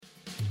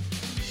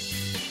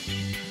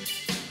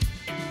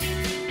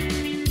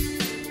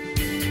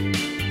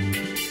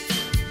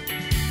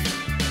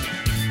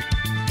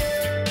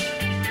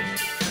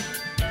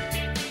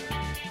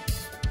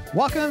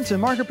Welcome to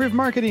Market Proof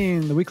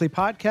Marketing, the weekly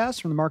podcast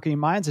from the marketing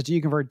minds at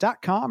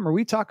GConvert.com, where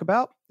we talk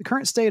about the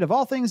current state of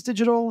all things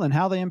digital and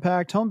how they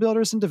impact home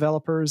builders and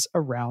developers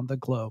around the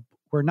globe.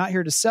 We're not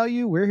here to sell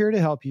you, we're here to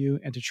help you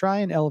and to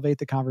try and elevate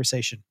the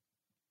conversation.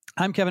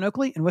 I'm Kevin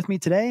Oakley, and with me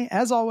today,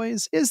 as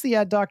always, is the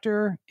ad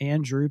doctor,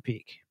 Andrew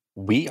Peak.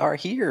 We are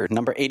here,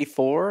 number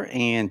 84,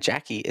 and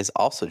Jackie is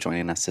also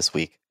joining us this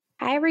week.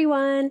 Hi,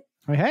 everyone.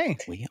 Hey.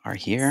 We are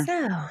here.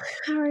 So,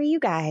 how are you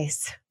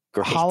guys?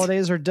 Great.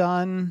 Holidays are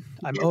done.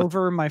 I'm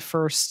over my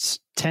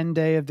first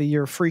 10-day of the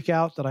year freak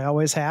out that I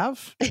always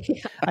have.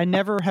 I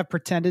never have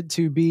pretended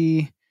to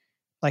be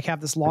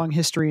have this long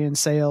history in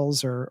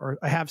sales or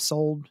I have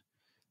sold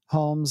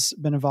homes,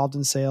 been involved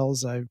in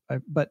sales.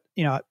 But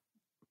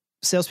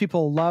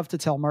salespeople love to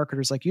tell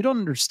marketers, you don't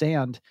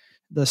understand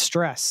the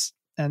stress.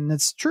 And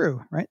it's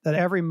true, right? That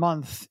every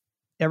month,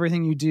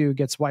 everything you do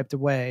gets wiped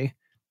away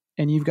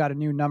and you've got a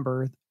new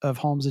number of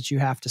homes that you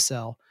have to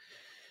sell.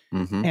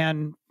 Mm-hmm.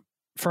 And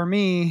for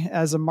me,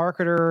 as a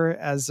marketer,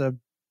 as a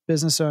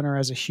business owner,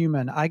 as a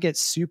human, I get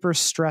super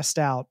stressed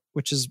out,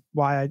 which is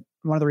why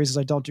one of the reasons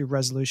I don't do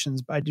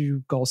resolutions, but I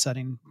do goal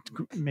setting.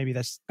 Maybe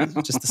that's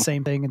just the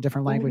same thing in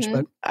different language,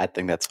 but I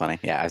think that's funny.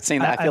 Yeah, I've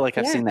seen that. I feel like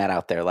I've seen that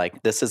out there.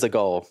 This is a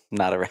goal,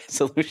 not a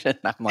resolution.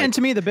 And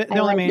to me, the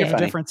only main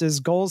difference is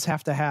goals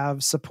have to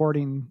have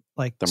supporting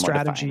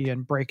strategy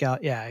and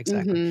breakout. Yeah,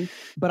 exactly. Mm-hmm.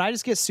 But I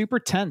just get super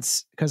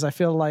tense because I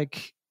feel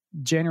like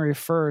January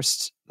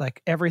 1st,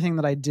 everything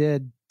that I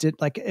did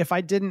if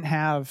I didn't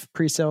have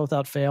pre-sale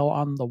without fail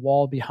on the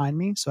wall behind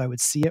me, so I would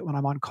see it when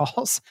I'm on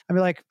calls, I'd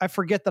be I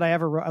forget that I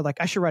ever wrote,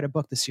 I should write a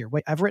book this year.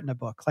 Wait, I've written a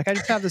book. I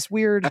just have this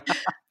weird,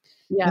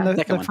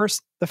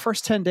 the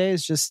first 10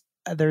 days, just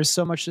there's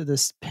so much of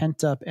this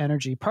pent up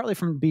energy, partly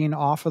from being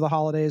off for the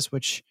holidays,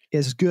 which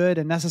is good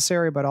and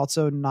necessary, but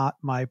also not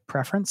my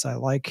preference. I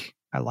like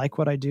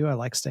what I do. I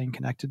like staying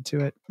connected to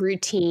it.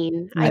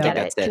 Routine. I get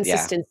it.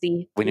 Consistency.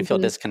 Yeah. When you feel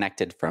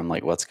disconnected from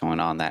what's going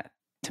on, that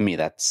to me,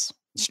 that's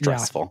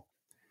stressful.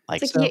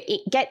 Yeah. You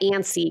get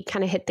antsy,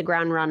 kind of hit the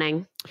ground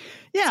running.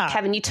 Yeah. So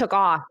Kevin, you took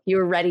off. You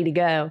were ready to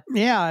go.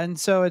 Yeah. And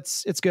so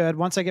it's good.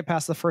 Once I get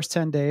past the first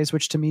 10 days,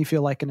 which to me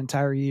feel like an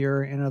entire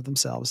year in and of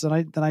themselves, then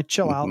I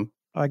chill out.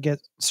 I get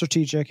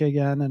strategic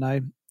again,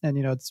 and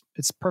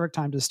it's perfect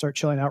time to start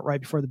chilling out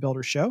right before the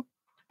builder show.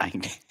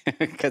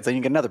 Because then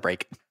you get another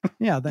break.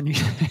 Yeah, then you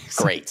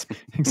great.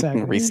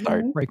 Exactly.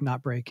 Restart. Break,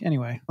 not break.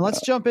 Anyway,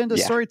 let's jump into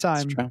story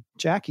time.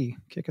 Jackie,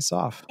 kick us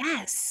off.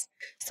 Yes.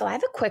 So I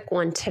have a quick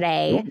one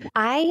today. Ooh.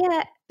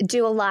 I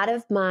do a lot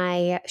of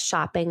my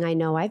shopping. I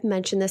know I've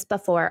mentioned this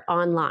before,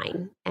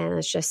 online, and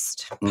it's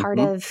just part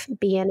of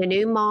being a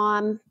new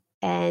mom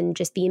and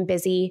just being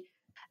busy.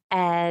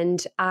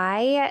 And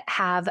I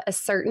have a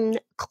certain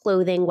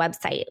clothing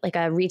website,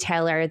 a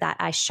retailer that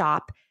I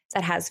shop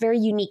that has very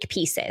unique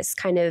pieces,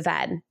 kind of.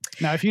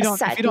 Now, if you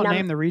don't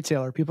name the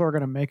retailer, people are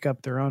going to make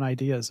up their own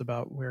ideas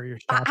about where you're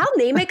shopping. I'll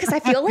name it because I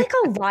feel like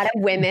a lot of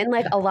women,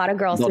 a lot of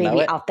girls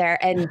maybe out there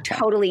and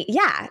totally.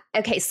 Yeah.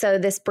 Okay. So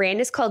this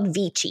brand is called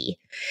Vici.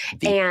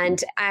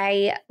 And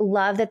I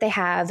love that they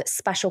have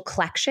special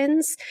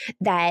collections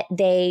that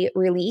they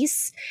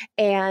release.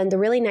 And the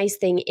really nice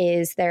thing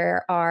is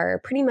there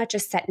are pretty much a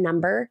set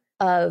number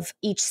of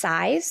each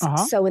size. Uh-huh.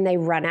 So when they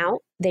run out,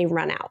 they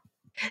run out.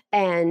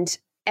 And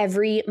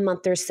every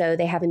month or so,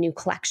 they have a new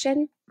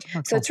collection.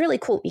 Okay. So it's really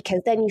cool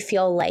because then you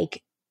feel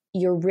like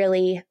you're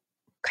really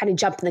kind of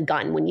jumping the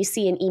gun. When you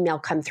see an email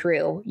come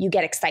through, you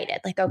get excited.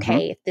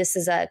 Okay, if this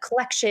is a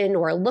collection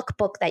or a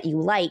lookbook that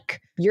you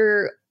like,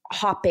 you're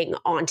hopping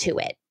onto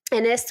it.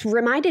 And this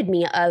reminded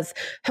me of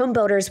home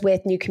builders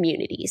with new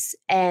communities.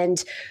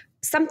 And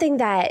something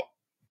that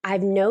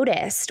I've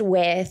noticed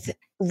with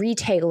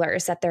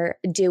retailers that they're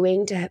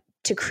doing to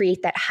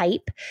create that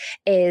hype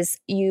is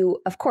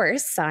you, of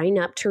course, sign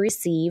up to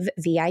receive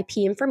VIP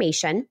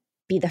information,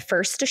 be the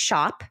first to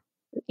shop,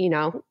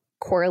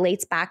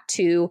 correlates back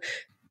to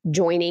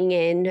joining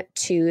in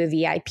to a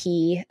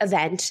VIP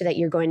event that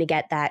you're going to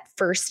get that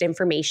first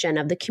information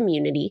of the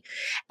community.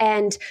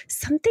 And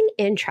something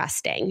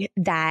interesting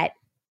that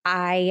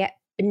I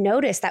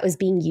noticed that was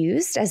being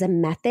used as a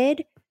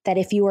method that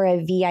if you are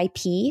a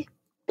VIP,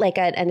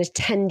 an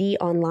attendee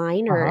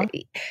online or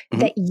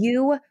that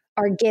you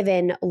are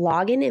given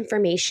login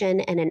information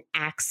and an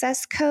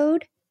access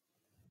code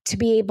to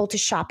be able to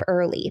shop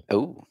early.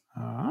 Oh,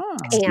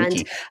 and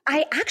sneaky.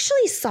 I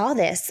actually saw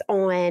this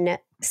on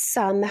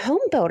some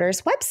home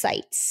builders'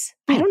 websites.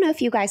 I don't know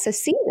if you guys have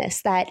seen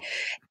this, that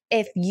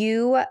if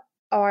you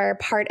are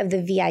part of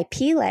the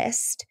VIP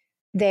list,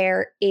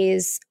 there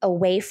is a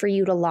way for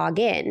you to log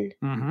in,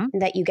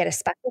 that you get a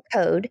special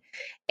code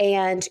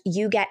and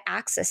you get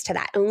access to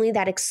that. Only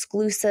that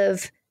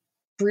exclusive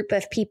group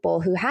of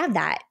people who have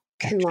that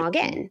can log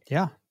in.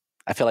 Yeah.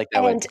 I feel like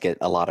that would get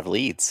a lot of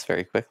leads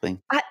very quickly.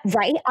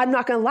 Right. I'm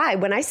not going to lie.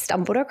 When I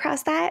stumbled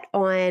across that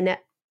on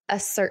a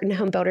certain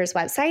home builder's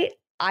website,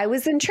 I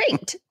was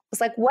intrigued. I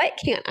was like, what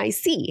can't I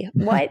see?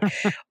 What,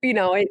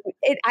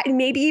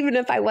 maybe even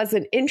if I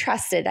wasn't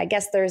interested, I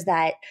guess there's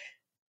that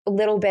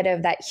little bit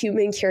of that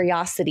human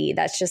curiosity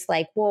that's just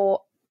like,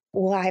 well,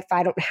 well, if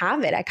I don't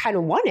have it, I kind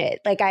of want it.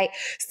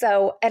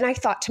 And I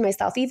thought to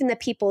myself, even the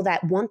people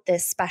that want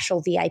this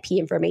special VIP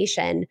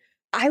information,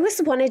 I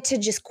wanted to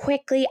just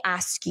quickly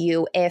ask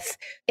you if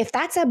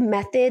that's a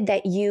method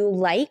that you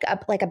like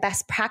a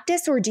best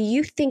practice, or do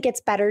you think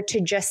it's better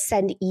to just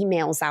send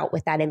emails out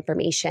with that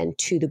information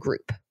to the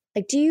group?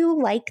 Like, do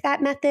you like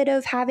that method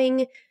of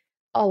having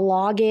a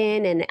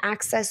login and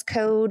access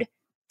code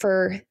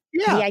for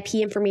VIP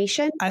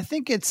information? I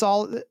think it's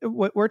all,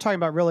 what we're talking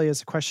about really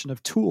is a question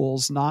of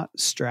tools, not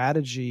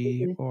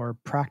strategy or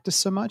practice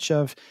so much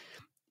of,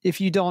 if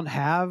you don't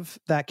have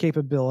that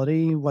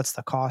capability, what's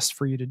the cost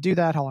for you to do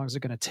that? How long is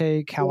it going to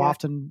take? How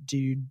often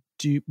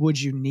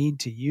would you need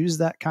to use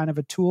that kind of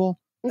a tool?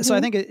 So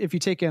I think if you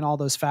take in all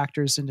those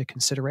factors into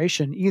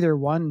consideration, either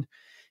one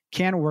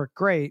can work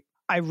great.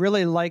 I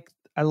like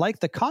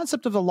the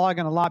concept of the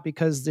login a lot,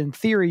 because in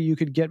theory, you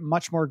could get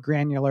much more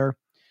granular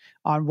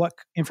on what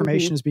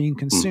information is being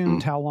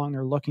consumed, how long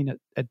they're looking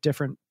at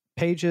different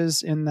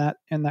pages in that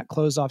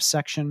closed off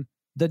section.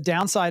 The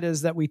downside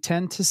is that we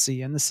tend to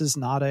see, and this is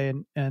not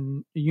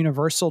an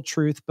universal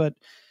truth, but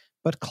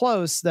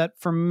close, that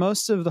for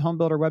most of the home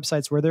builder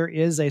websites where there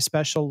is a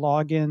special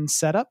login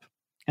setup,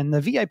 and the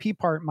VIP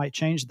part might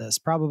change this,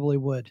 probably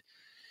would.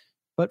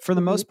 But for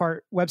the most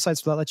part,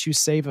 websites that let you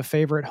save a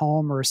favorite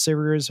home or a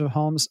series of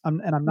homes,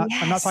 I'm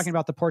not talking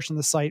about the portion of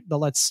the site that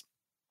lets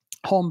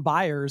home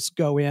buyers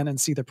go in and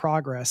see the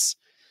progress.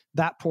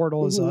 That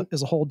portal is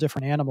a whole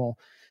different animal.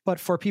 But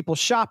for people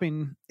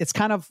shopping, it's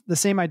kind of the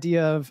same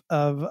idea of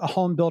a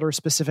home builder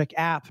specific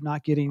app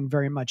not getting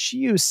very much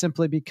use,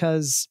 simply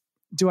because,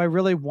 do I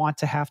really want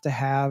to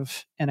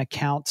have an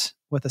account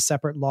with a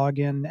separate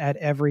login at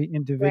every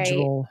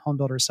individual home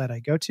builder site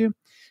I go to?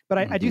 But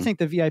I do think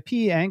the VIP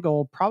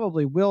angle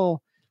probably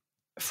will,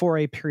 for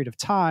a period of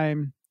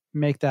time,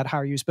 make that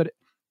higher use. But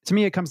to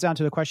me, it comes down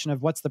to the question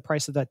of what's the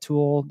price of that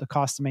tool, the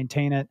cost to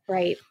maintain it,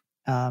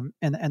 and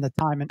the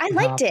time. And I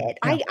liked it.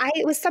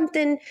 It was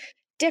something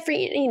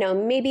different.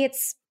 Maybe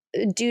it's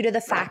due to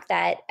the fact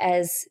that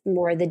as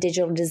more the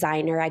digital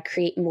designer, I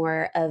create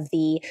more of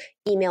the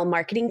email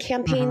marketing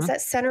campaigns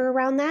that center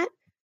around that.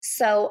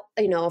 So,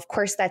 of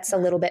course, that's a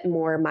little bit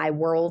more my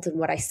world and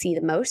what I see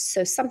the most.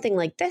 So something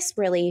like this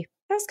really,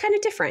 that was kind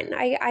of different.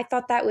 I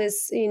thought that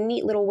was a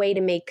neat little way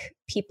to make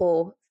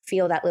people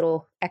feel that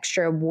little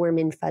extra warm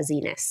and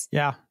fuzziness.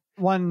 Yeah.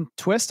 One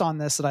twist on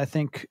this that I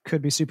think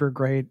could be super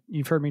great.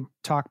 You've heard me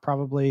talk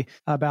probably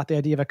about the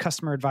idea of a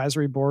customer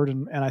advisory board.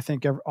 And I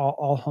think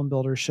all home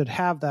builders should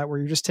have that, where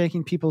you're just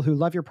taking people who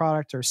love your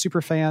product or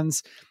super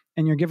fans,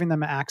 and you're giving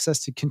them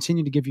access to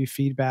continue to give you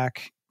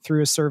feedback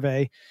through a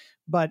survey,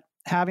 but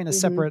having a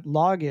separate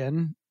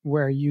login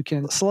where you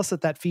can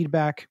solicit that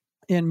feedback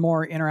in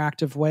more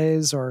interactive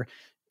ways, or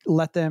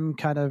let them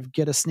kind of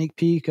get a sneak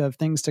peek of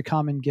things to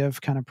come and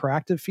give kind of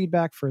proactive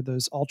feedback for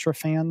those ultra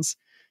fans.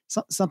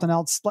 Something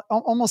else,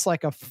 almost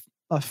like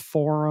a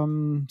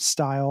forum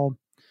style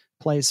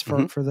place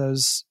for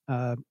those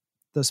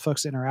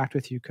folks to interact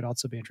with you, could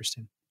also be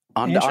interesting.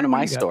 On to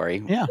my story,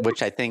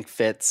 which I think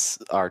fits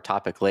our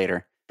topic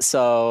later.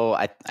 So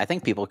I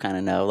think people kind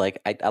of know,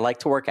 like, I like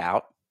to work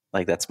out.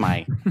 Like, that's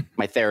my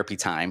therapy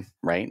time,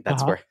 right?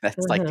 That's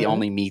like the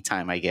only me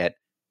time I get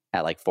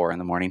at like 4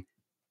 a.m.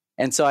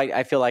 And so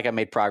I feel like I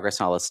made progress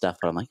on all this stuff,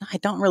 but I'm like, I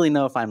don't really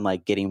know if I'm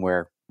like getting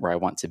where I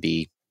want to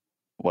be,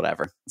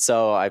 whatever.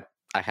 So I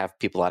have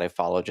people that I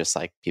follow, just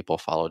like people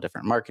follow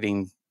different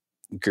marketing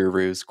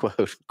gurus,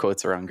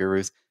 quotes around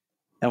gurus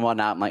and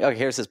whatnot. I'm like, okay,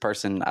 here's this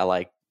person. I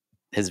like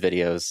his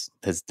videos,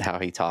 how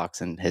he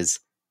talks, and his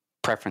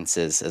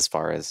preferences as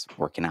far as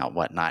working out,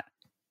 whatnot.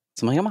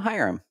 So I'm like, I'm gonna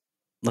hire him.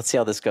 Let's see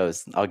how this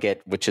goes.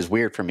 Which is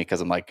weird for me, because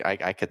I'm like,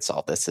 I could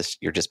solve this.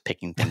 You're just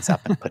picking things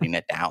up and putting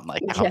it down.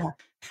 Like,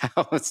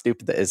 how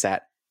stupid is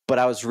that? But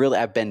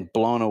I've been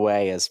blown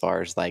away as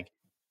far as like,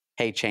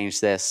 hey,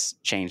 change this,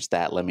 change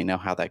that. Let me know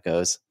how that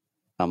goes.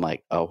 I'm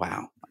like, oh,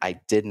 wow. I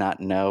did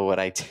not know what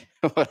I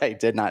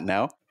did not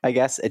know. I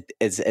guess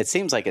it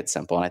seems like it's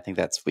simple. And I think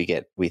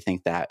we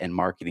think that in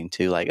marketing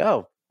too, like,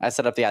 oh, I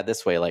set up the ad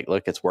this way. Like,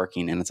 look, it's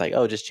working. And it's like,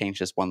 oh, just change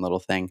this one little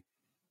thing.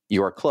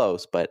 You are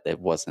close, but it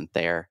wasn't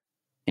there.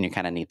 And you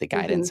kind of need the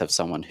guidance of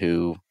someone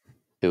who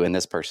in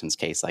this person's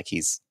case, like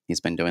he's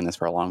been doing this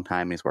for a long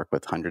time. He's worked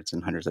with hundreds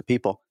and hundreds of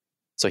people.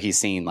 So he's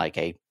seen like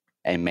a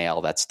male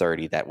that's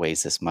 30 that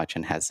weighs this much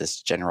and has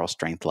this general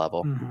strength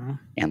level.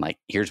 And like,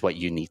 here's what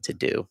you need to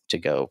do to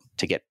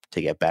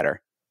get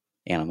better.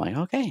 And I'm like,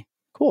 okay,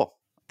 cool.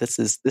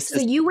 So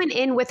you went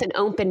in with an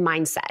open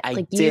mindset.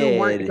 You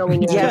weren't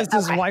going in. Because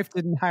his wife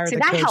didn't hire the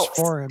coach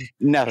for him.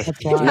 No.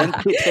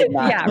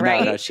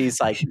 No.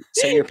 She's like,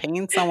 so you're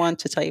paying someone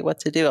to tell you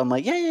what to do? I'm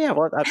like, yeah.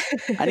 Well,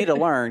 I need to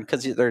learn,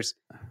 because there's,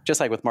 just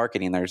like with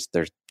marketing, there's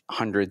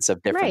hundreds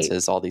of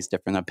differences, all these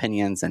different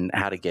opinions, and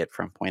how to get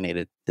from point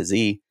A to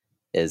Z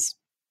is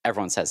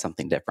everyone says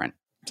something different.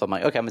 So I'm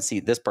like, okay, I'm gonna see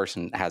this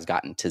person has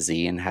gotten to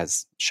Z and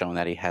has shown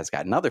that he has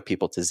gotten other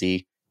people to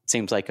Z.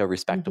 Seems like a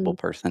respectable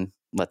person.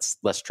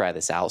 Let's try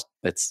this out.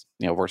 It's,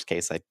 worst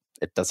case,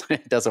 it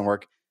doesn't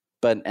work.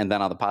 And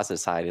then on the positive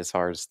side, as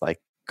far as like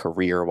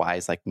career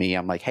wise, like me,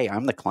 I'm like, hey,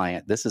 I'm the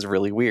client. This is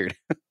really weird.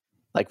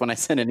 Like when I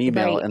send an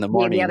email in the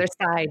morning the other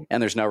side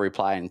and there's no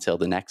reply until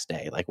the next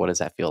day, like, what does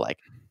that feel like?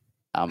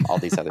 All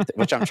these other things,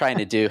 which I'm trying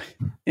to do.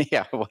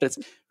 Yeah.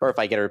 Or if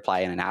I get a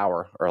reply in an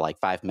hour or like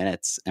 5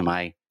 minutes, am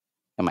I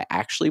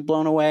actually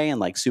blown away and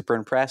like super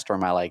impressed? Or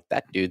am I like,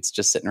 that dude's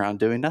just sitting around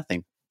doing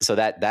nothing? So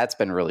that's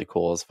been really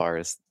cool as far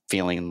as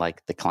feeling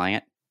like the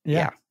client.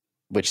 Yeah.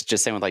 Which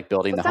just same with like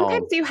building the home.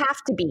 Sometimes you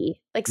have to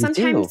be like,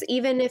 sometimes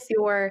even if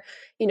you're,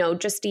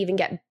 just to even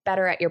get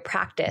better at your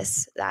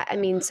practice,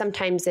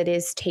 sometimes it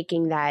is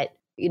taking that,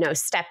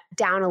 step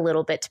down a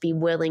little bit to be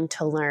willing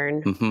to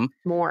learn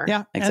more.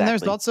 Yeah. Exactly. And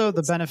there's also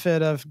the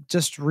benefit of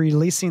just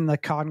releasing the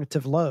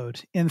cognitive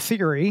load in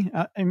theory.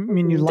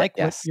 You like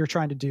what you're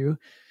trying to do.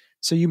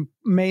 So you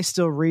may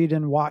still read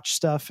and watch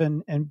stuff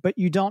but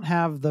you don't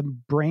have the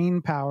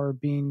brain power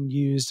being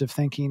used of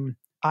thinking,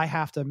 I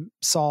have to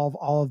solve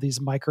all of these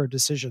micro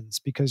decisions,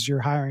 because you're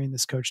hiring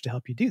this coach to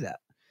help you do that.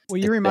 Well,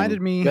 you reminded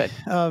me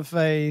of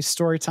a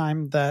story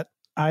time that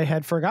I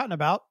had forgotten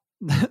about,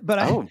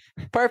 but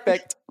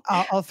perfect.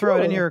 I'll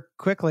throw it in here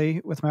quickly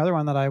with my other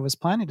one that I was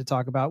planning to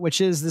talk about, which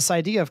is this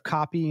idea of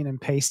copying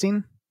and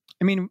pasting.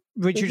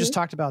 What you just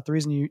talked about, the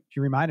reason you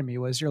reminded me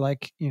was you're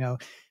like,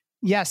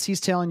 yes,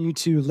 he's telling you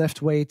to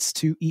lift weights,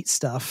 to eat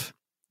stuff.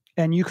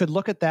 And you could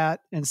look at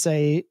that and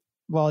say,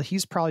 well,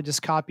 he's probably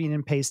just copying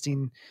and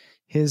pasting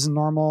his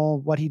normal,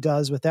 what he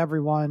does with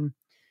everyone.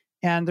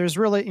 And there's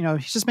really,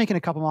 he's just making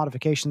a couple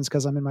modifications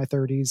because I'm in my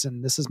 30s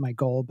and this is my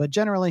goal. But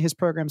generally his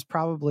program's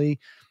probably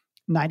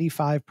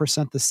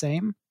 95% the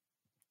same.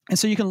 And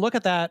so you can look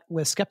at that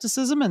with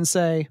skepticism and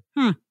say,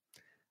 I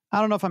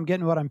don't know if I'm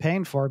getting what I'm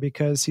paying for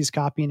because he's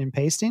copying and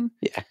pasting.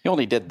 Yeah. He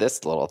only did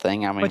this little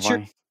thing.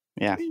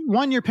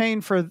 One, you're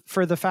paying for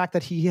the fact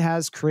that he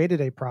has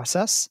created a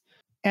process,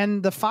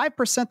 and the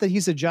 5% that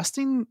he's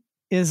adjusting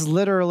is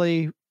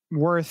literally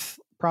worth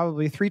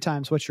probably 3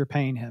 times what you're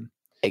paying him.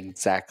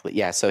 Exactly.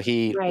 Yeah. So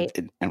I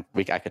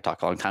could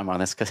talk a long time on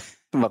this because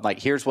I'm like,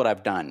 here's what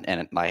I've done.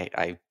 And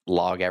I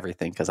log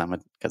everything because I'm a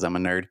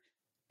nerd.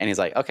 And he's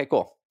like, okay,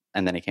 cool.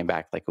 And then he came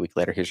back like a week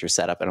later, here's your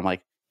setup. And I'm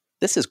like,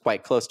 this is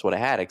quite close to what I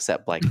had,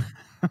 except like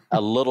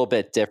a little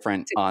bit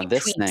different on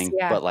this tweaks, thing.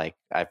 Yeah. But like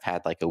I've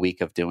had like a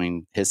week of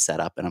doing his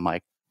setup and I'm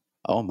like,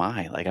 oh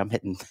my, like I'm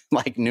hitting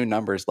like new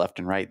numbers left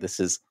and right. This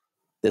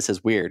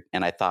is weird.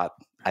 And I thought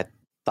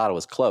it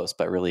was close,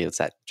 but really it's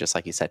that, just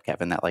like you said,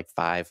 Kevin, that like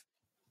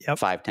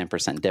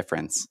 5-10%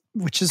 difference,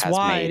 which is has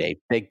why made a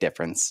big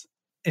difference.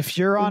 If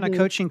you're on a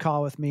coaching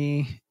call with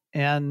me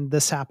and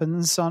this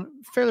happens on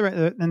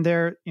fairly, and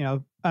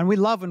and we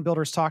love when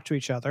builders talk to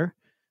each other,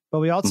 but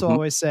we also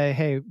always say,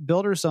 hey,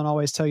 builders don't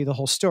always tell you the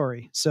whole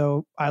story.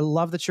 So I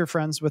love that you're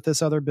friends with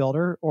this other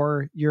builder,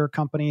 or your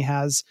company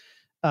has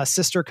a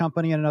sister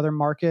company in another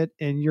market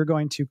and you're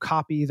going to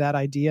copy that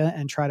idea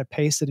and try to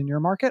paste it in your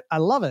market. I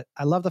love it.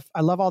 I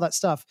love all that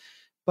stuff.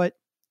 But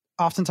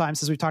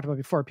oftentimes, as we talked about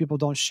before, people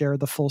don't share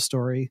the full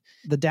story,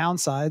 the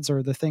downsides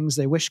or the things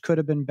they wish could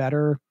have been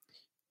better.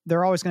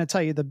 They're always going to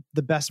tell you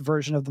the best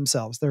version of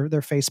themselves, their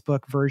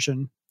Facebook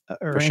version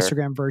or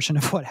Instagram version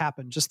of what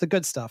happened. Just the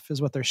good stuff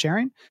is what they're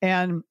sharing.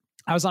 And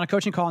I was on a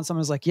coaching call and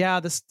someone was like, yeah,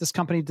 this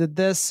company did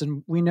this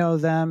and we know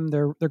them.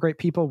 They're great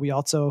people. We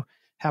also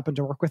happen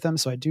to work with them.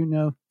 So I do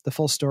know the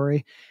full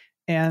story.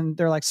 And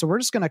they're like, so we're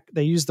just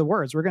they use the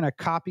words, we're going to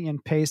copy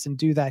and paste and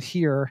do that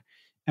here.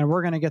 And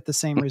we're going to get the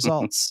same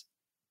results.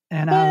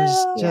 And I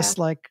was just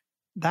like,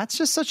 that's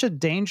just such a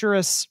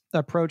dangerous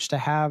approach to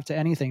have to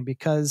anything,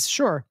 because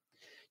sure,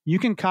 you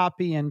can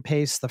copy and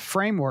paste the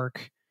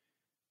framework,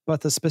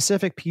 but the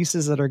specific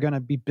pieces that are going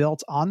to be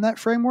built on that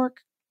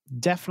framework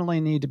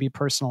definitely need to be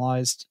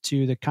personalized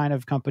to the kind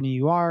of company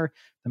you are,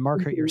 the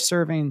market you're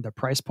serving, the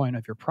price point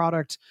of your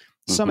product,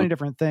 so many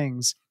different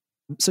things.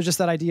 So just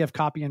that idea of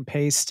copy and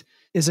paste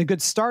is a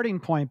good starting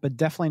point, but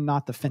definitely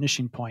not the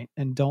finishing point.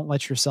 And don't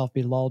let yourself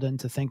be lulled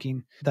into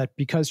thinking that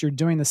because you're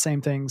doing the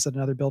same things that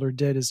another builder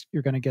did, is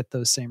you're going to get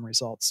those same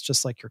results,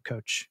 just like your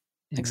coach.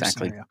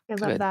 Exactly. I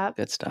love that.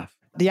 Good stuff.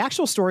 The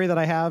actual story that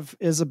I have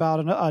is about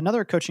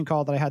another coaching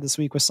call that I had this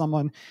week with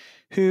someone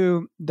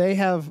who they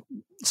have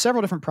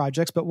several different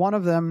projects, but one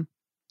of them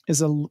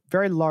is a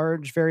very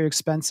large, very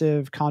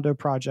expensive condo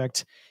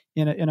project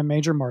in a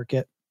major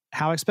market.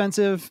 How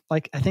expensive?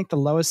 Like, I think the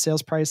lowest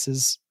sales price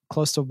is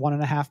close to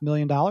 $1.5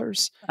 million.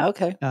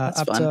 Okay. That's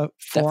up fun. to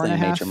Definitely a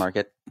major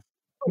market.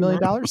 $4.5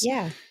 million.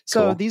 Yeah.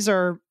 So cool. These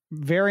are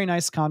very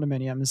nice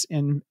condominiums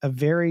in a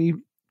very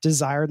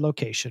desired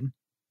location,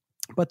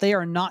 but they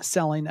are not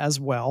selling as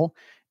well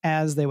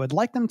as they would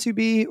like them to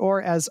be, or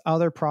as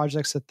other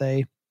projects that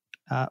they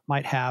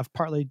might have,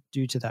 partly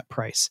due to that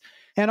price.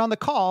 And on the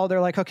call, they're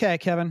like, okay,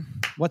 Kevin,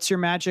 what's your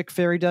magic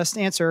fairy dust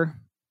answer?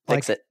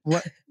 Fix it.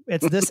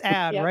 It's this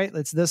ad, right?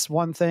 It's this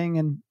one thing.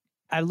 And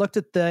I looked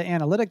at the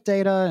analytic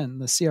data and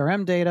the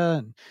CRM data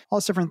and all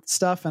this different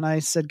stuff. And I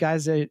said,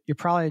 guys, you're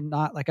probably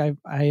not, like,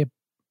 I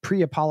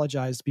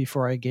pre-apologized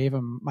before I gave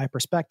them my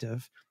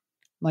perspective.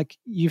 Like,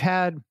 you've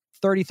had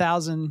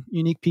 30,000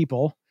 unique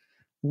people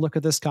look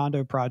at this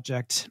condo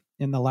project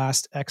in the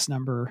last X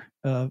number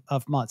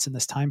of months in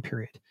this time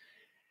period.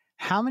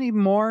 How many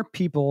more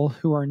people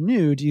who are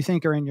new do you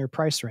think are in your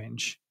price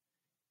range?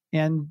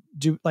 And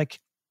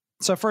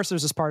so first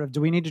there's this part of, do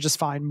we need to just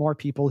find more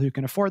people who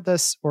can afford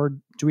this? Or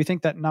do we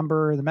think that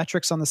number, the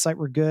metrics on the site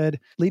were good?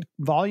 Lead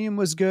volume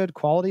was good.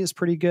 Quality is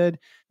pretty good.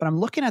 But I'm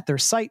looking at their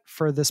site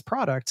for this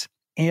product,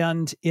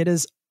 and it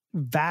is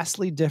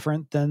vastly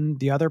different than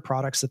the other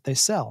products that they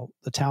sell,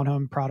 the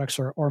townhome products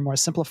or more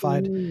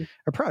simplified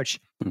approach.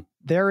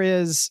 There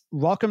is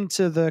welcome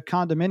to the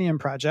condominium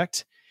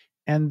project.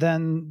 And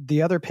then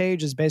the other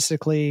page is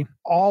basically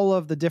all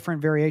of the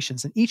different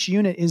variations, and each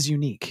unit is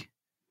unique.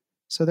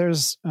 So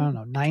there's,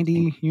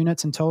 90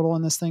 units in total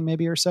in this thing,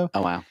 maybe, or so.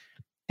 Oh, wow.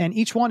 And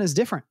each one is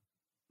different,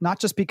 not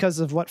just because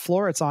of what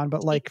floor it's on,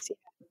 but like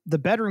the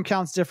bedroom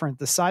count's different.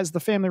 The size of the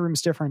family room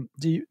is different.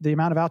 The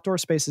amount of outdoor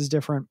space is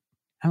different.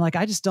 And like,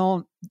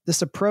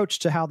 this approach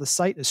to how the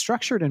site is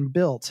structured and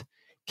built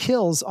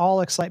kills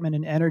all excitement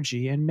and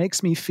energy and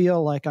makes me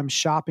feel like I'm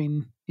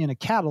shopping in a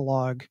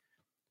catalog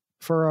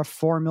for a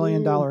 $4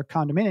 million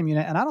condominium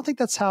unit. And I don't think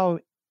that's how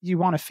you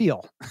want to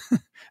feel,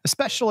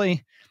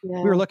 especially we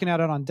were looking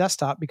at it on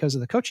desktop because of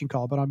the coaching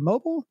call, but on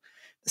mobile,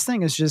 this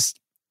thing is just,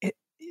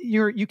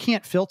 you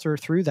can't filter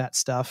through that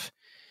stuff.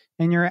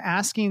 And you're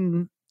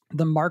asking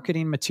the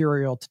marketing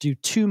material to do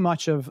too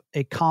much of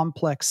a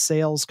complex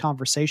sales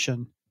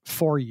conversation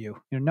for you.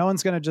 No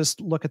one's going to just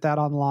look at that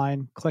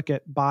online, click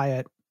it, buy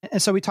it.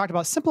 And so we talked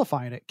about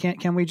simplifying it.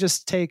 Can we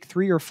just take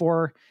 3 or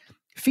 4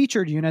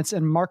 featured units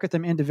and market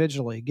them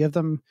individually? Give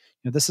them,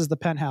 this is the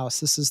penthouse,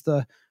 this is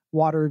the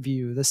water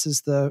view,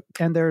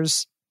 and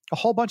there's a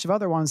whole bunch of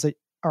other ones that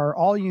are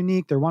all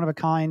unique. They're one of a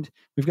kind.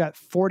 We've got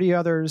 40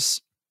 others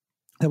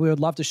that we would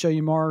love to show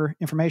you more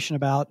information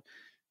about.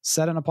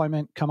 Set an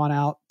appointment, come on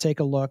out, take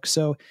a look.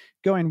 So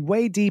going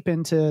way deep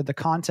into the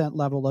content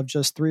level of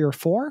just 3 or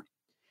 4,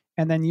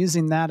 and then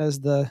using that as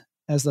the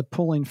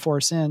pulling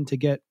force in to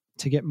get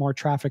more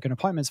traffic and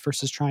appointments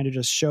versus trying to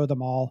just show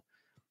them all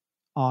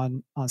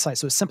on site.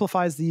 So it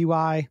simplifies the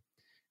UI.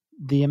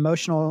 The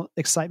emotional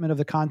excitement of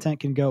the content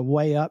can go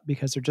way up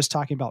because they're just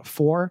talking about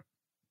 4.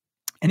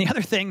 And the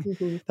other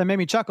thing that made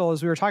me chuckle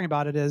as we were talking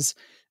about it is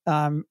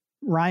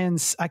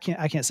Ryan's, I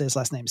can't say his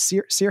last name,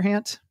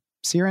 Searant.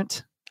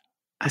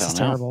 This is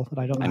terrible that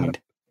I don't know.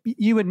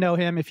 You would know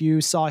him if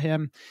you saw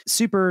him.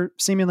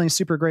 Seemingly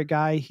super great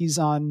guy. He's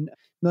on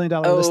 $1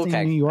 Million Listing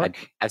in New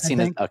York. I've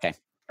seen it. Okay.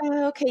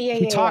 Okay. Yeah.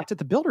 He talked at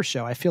the Builder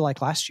Show, I feel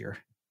like last year,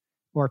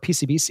 or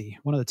PCBC,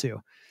 one of the two.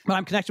 But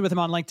I'm connected with him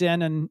on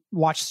LinkedIn and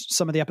watched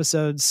some of the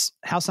episodes.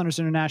 House Hunters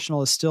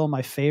International is still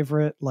my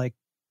favorite. Like,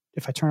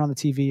 if I turn on the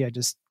TV, I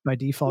just by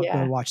default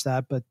go watch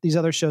that. But these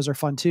other shows are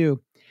fun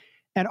too.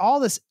 And all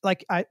this,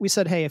 we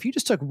said, hey, if you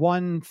just took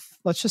one,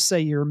 let's just say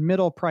your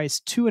middle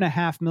price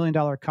 $2.5 million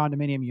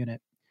condominium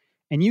unit,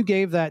 and you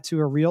gave that to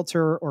a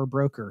realtor or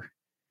broker,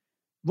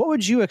 what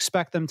would you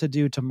expect them to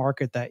do to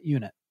market that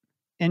unit?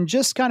 And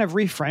just kind of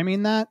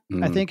reframing that,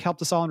 I think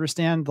helped us all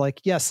understand,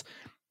 yes,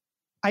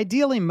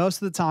 ideally,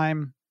 most of the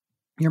time,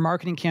 your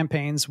marketing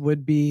campaigns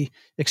would be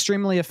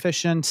extremely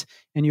efficient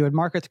and you would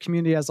market the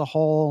community as a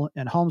whole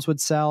and homes would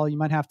sell. You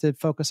might have to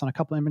focus on a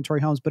couple of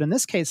inventory homes. But in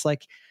this case,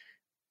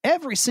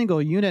 every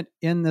single unit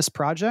in this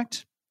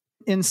project,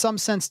 in some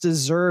sense,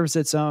 deserves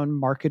its own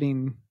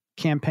marketing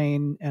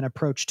campaign and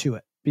approach to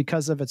it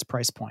because of its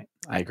price point.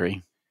 I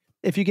agree.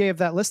 If you gave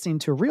that listing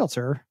to a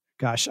realtor,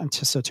 gosh, I'm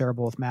just so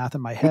terrible with math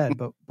in my head,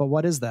 but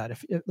what is that?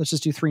 If let's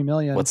just do 3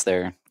 million. What's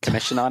their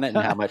commission on it and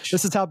how much?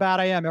 This is how bad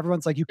I am.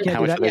 Everyone's like, you can't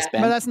do that. But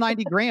that's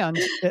 90 grand.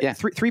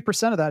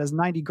 3% of that is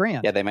 90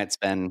 grand. Yeah, they might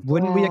spend.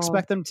 Wouldn't we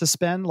expect them to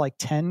spend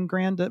 10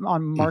 grand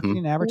on marketing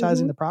and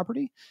advertising the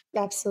property?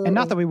 Absolutely. And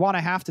not that we want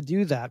to have to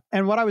do that.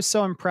 And what I was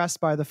so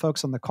impressed by the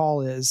folks on the call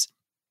is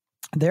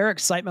their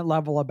excitement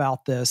level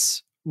about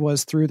this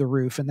was through the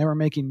roof, and they were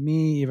making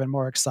me even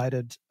more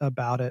excited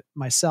about it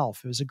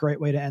myself. It was a great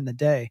way to end the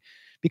day.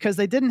 Because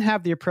they didn't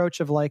have the approach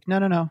of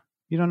no,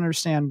 you don't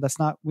understand. That's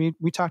not, we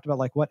talked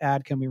about what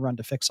ad can we run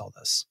to fix all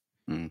this?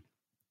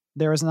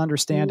 There is an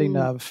understanding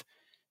of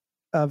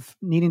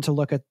needing to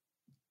look at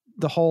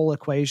the whole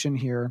equation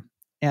here.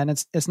 And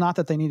it's not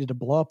that they needed to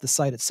blow up the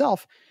site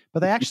itself,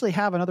 but they actually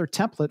have another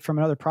template from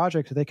another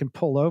project that they can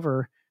pull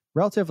over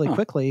relatively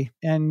quickly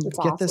and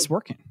get this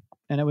working.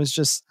 And it was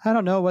just, I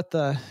don't know what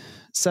the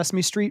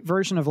Sesame Street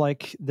version of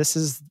this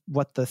is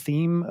what the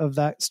theme of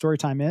that story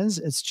time is.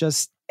 It's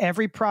just,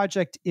 every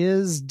project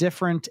is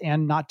different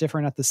and not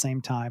different at the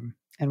same time.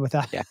 And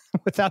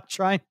without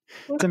trying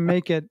to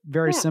make it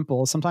very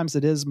simple, sometimes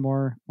it is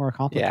more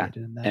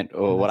complicated. Yeah. And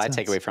what I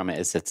take away from it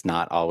is it's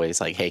not always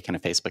hey, can a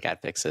Facebook ad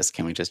fix this?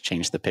 Can we just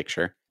change the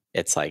picture?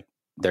 It's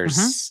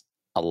there's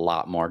a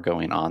lot more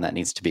going on that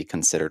needs to be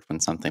considered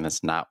when something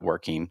that's not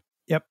working.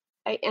 Yep.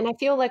 And I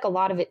feel like a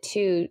lot of it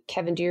too,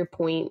 Kevin, to your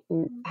point,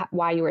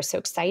 why you were so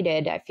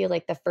excited, I feel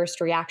like the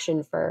first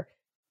reaction for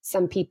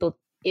some people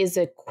is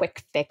a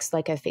quick fix,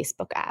 like a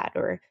Facebook ad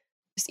or,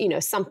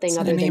 something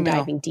other than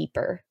diving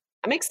deeper.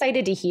 I'm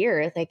excited to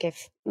hear like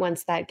if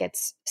once that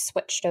gets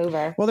switched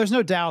over. Well, there's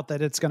no doubt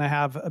that it's going to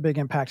have a big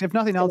impact. If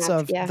nothing else,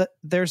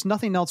 there's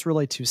nothing else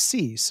really to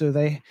see. So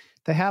they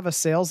have a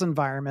sales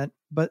environment,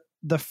 but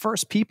the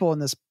first people in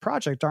this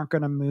project aren't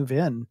going to move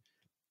in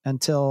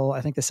until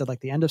I think they said like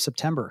the end of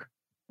September.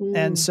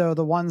 And so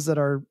the ones that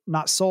are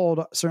not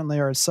sold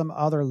certainly are some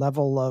other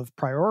level of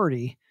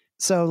priority.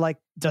 So like,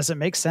 does it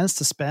make sense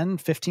to spend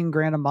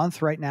 $15,000 a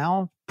month right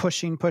now,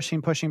 pushing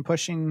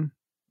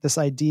this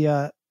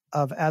idea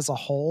of as a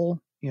whole,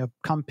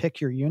 come pick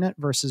your unit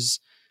versus,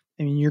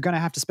 I mean, you're going to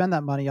have to spend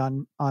that money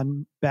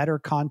on better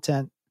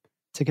content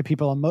to get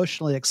people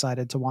emotionally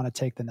excited to want to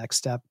take the next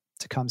step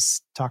to come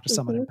talk to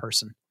someone in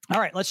person. All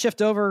right, let's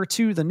shift over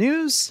to the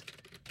news.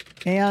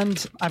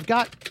 And I've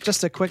got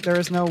just a quick,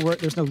 there's no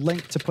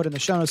link to put in the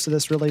show notes to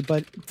this really,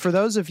 but for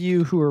those of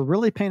you who are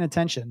really paying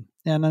attention,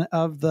 and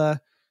of the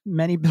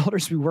many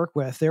builders we work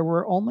with, there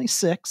were only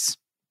 6,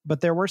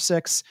 but there were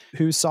 6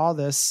 who saw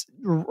this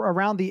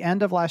around the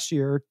end of last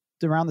year,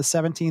 around the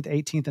 17th,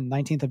 18th, and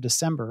 19th of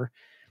December.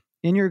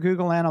 In your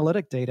Google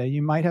Analytic data,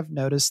 you might have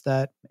noticed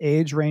that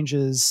age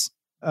ranges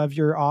of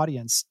your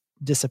audience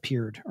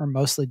disappeared or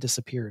mostly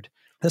disappeared.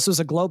 This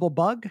was a global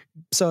bug.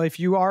 So if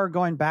you are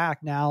going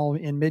back now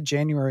in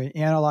mid-January,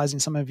 analyzing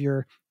some of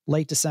your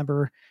late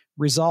December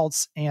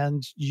results,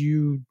 and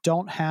you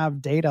don't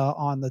have data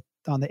on the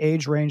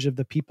age range of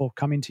the people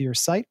coming to your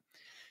site,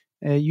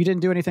 you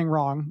didn't do anything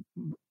wrong.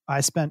 I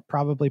spent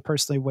probably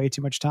personally way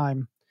too much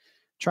time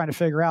trying to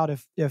figure out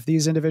if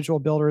these individual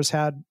builders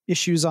had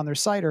issues on their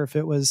site or if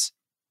it was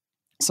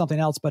something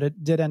else, but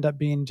it did end up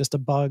being just a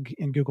bug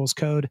in Google's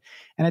code.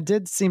 And it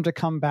did seem to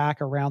come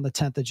back around the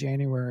 10th of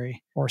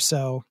January or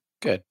so.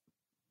 Good.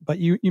 But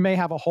you may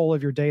have a hole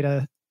of your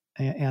data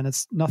and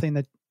it's nothing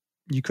that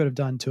you could have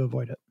done to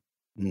avoid it.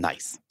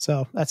 Nice.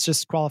 So that's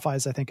just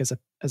qualifies, I think, as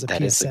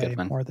a PSA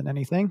more than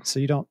anything. So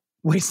you don't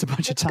waste a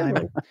bunch of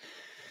time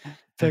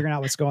figuring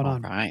out what's going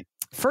on. All right.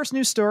 First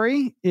news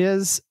story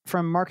is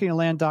from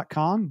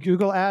marketingland.com.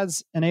 Google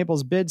Ads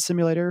enables bid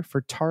simulator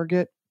for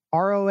target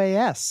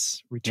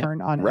ROAS,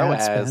 return on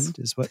ad spend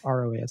is what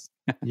ROAS.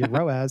 Yeah,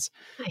 ROAS.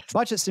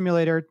 Budget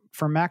simulator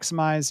for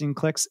maximizing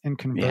clicks and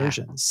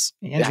conversions.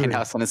 Yeah, I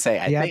was going to say,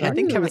 I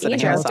think Kevin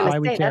said why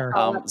we care.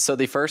 So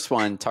the first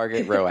one,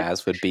 target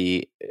ROAS, would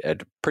be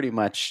pretty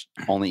much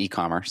only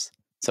e-commerce.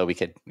 So we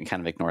kind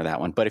of ignore that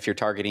one. But if you're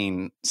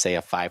targeting, say,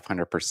 a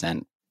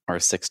 500% or a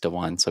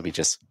 6-to-1, so it'd be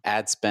just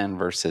ad spend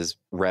versus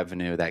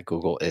revenue that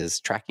Google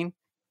is tracking.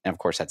 And of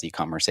course, that's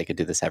e-commerce. They could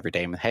do this every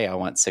day. Hey, I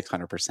want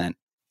 600%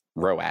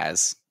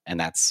 ROAS, and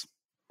that's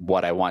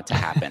what I want to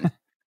happen.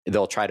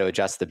 They'll try to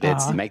adjust the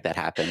bids to make that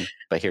happen.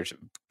 But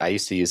I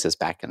used to use this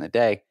back in the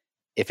day.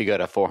 If you go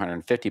to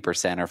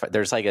 450%, or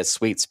there's like a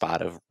sweet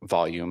spot of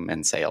volume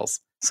and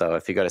sales. So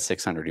if you go to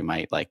 600, you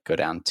might like go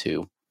down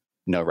to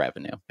no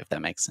revenue, if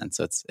that makes sense.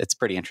 So it's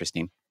pretty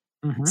interesting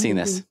seeing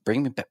this,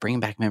 bringing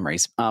back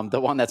memories.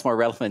 The one that's more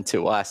relevant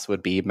to us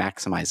would be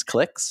maximize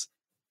clicks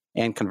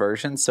and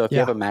conversions. So if you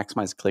have a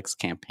maximize clicks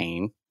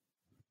campaign,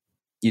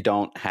 you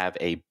don't have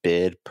a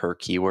bid per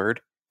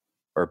keyword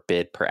or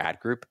bid per ad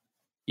group.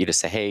 You just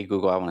say, hey,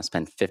 Google, I want to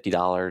spend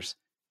 $50.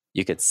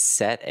 You could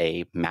set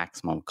a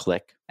maximum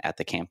click at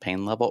the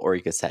campaign level, or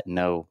you could set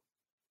no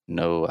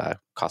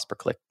cost per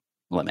click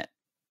limit.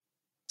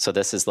 So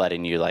this is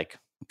letting you like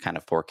kind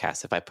of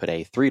forecast, if I put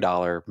a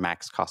 $3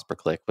 max cost per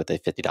click with a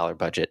 $50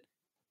 budget,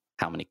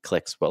 how many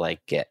clicks will I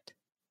get?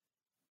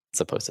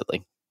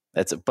 Supposedly.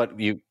 It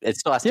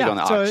still has to go on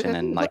the auction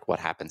and like what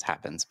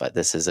happens. But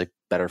this is a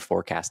better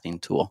forecasting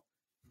tool.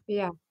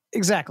 Yeah.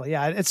 Exactly.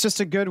 Yeah. It's just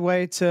a good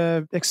way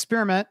to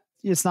experiment.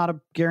 It's not a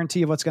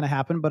guarantee of what's going to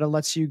happen, but it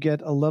lets you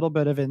get a little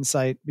bit of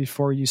insight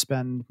before you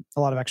spend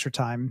a lot of extra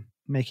time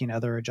making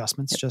other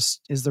adjustments.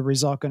 Just, is the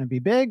result going to be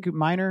big,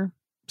 minor,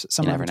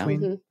 somewhere in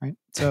between? Right.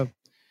 So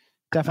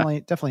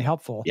definitely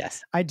helpful.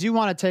 Yes. I do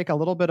want to take a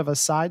little bit of a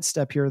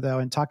sidestep here though,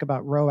 and talk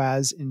about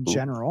ROAS in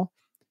general,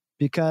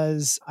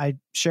 because I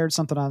shared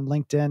something on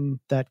LinkedIn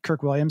that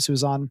Kirk Williams, who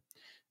was on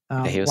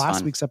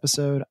last week's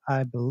episode,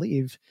 I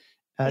believe,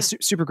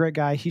 super great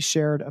guy. He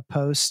shared a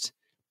post.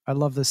 I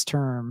love this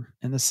term.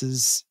 And this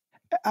is,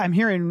 I'm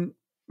hearing,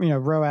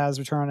 ROAS,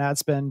 return on ad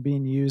spend,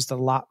 being used a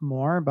lot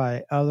more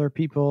by other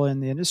people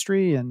in the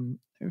industry. And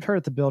we've heard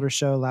at the Builder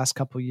Show last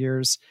couple of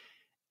years.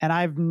 And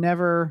I've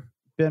never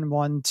been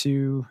one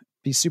to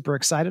be super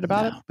excited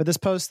about it. But this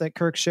post that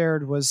Kirk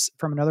shared was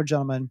from another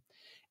gentleman.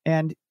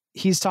 And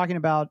he's talking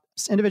about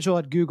this individual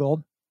at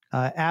Google.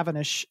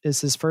 Avanish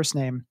is his first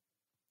name.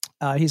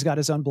 He's got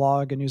his own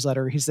blog and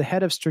newsletter. He's the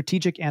head of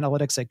strategic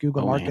analytics at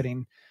Google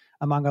Marketing,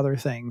 among other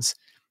things.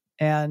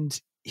 And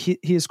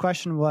his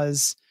question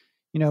was,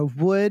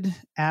 would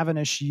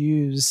Avanish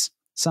use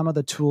some of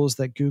the tools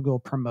that Google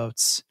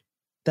promotes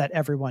that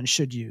everyone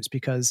should use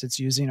because it's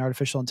using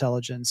artificial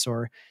intelligence,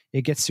 or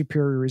it gets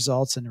superior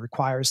results and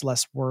requires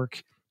less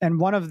work? And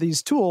one of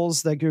these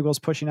tools that Google's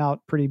pushing out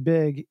pretty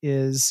big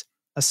is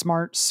a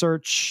smart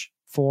search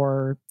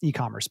for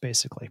e-commerce,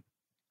 basically,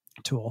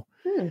 tool.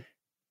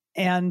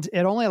 And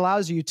it only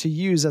allows you to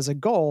use as a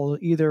goal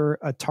either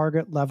a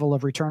target level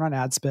of return on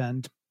ad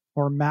spend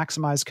or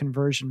maximize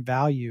conversion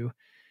value.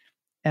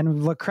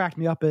 And what cracked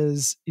me up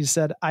is you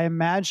said, I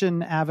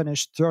imagine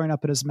Avinash throwing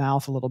up in his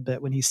mouth a little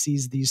bit when he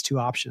sees these two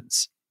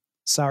options.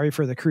 Sorry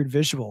for the crude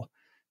visual,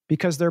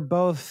 because they're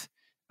both,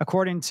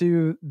 according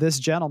to this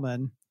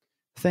gentleman,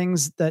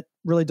 things that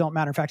really don't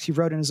matter. In fact, he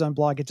wrote in his own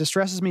blog, it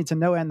distresses me to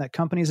no end that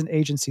companies and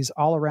agencies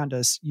all around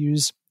us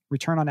use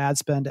return on ad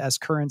spend as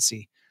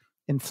currency,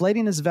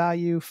 inflating his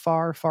value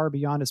far, far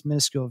beyond its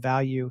minuscule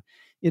value.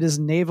 It is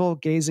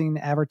navel-gazing,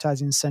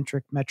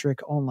 advertising-centric metric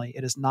only.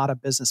 It is not a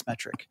business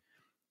metric.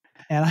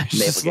 And I was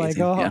just like,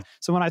 oh. Yeah.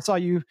 So when I saw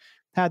you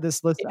had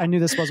this list, I knew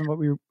this wasn't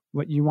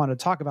what you wanted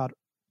to talk about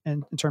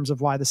in terms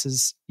of why this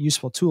is a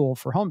useful tool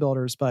for home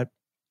builders, but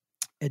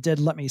it did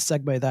let me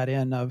segue that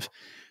in of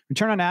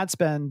return on ad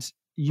spend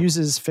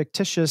uses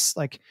fictitious,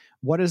 like,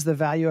 what is the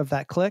value of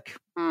that click?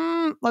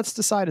 Let's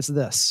decide it's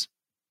this.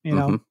 You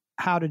know,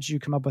 how did you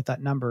come up with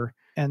that number?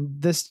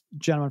 And this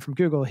gentleman from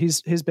Google,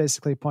 his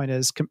basically point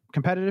is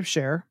competitive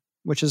share,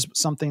 which is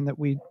something that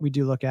we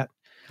do look at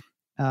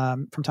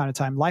from time to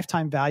time.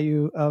 Lifetime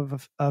value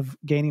of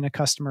gaining a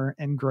customer,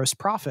 and gross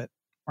profit,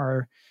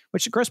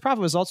 which gross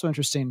profit was also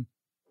interesting.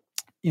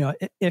 You know,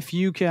 if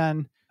you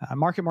can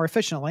market more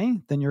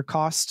efficiently, then your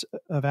cost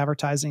of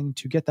advertising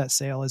to get that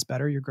sale is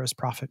better. Your gross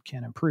profit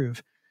can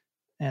improve.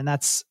 And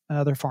that's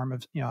another form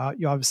of, you know,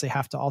 you obviously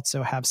have to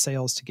also have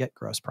sales to get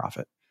gross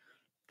profit.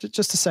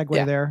 Just a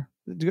segue there.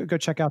 Go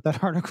check out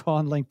that article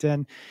on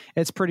LinkedIn.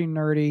 It's pretty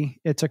nerdy.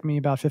 It took me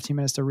about 15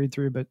 minutes to read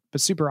through, but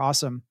super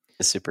awesome.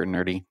 It's super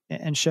nerdy.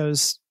 And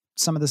shows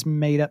some of this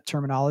made up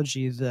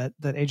terminology that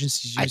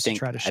agencies use to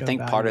try to show. I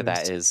think part of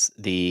that is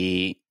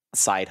the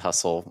side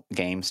hustle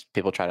games.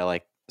 People try to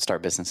like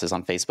start businesses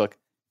on Facebook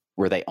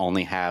where they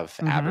only have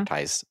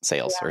advertised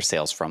sales or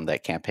sales from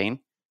that campaign.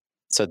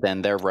 So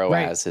then their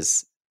ROAS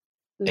is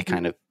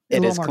it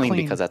is clean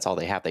because that's all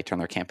they have. They turn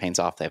their campaigns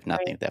off. They have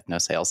nothing. They have no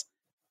sales.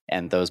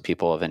 And those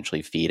people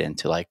eventually feed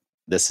into like,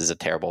 this is a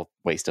terrible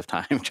waste of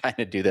time trying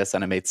to do this,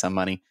 and I made some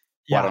money.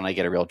 Why don't I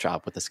get a real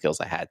job with the skills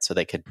I had? So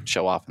they could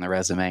show off in the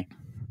resume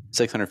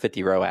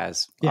 650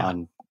 ROAS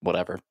on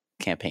whatever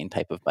campaign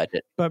type of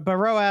budget. But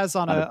ROAS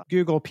on a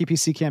Google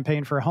PPC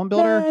campaign for a home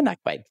builder, not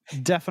quite.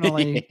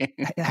 Definitely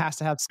it has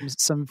to have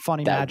some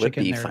funny magic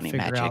in there to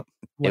figure out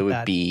what it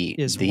would be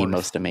the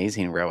most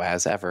amazing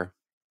ROAS ever.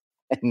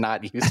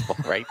 Not useful,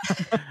 right?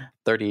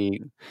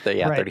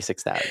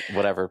 36,000,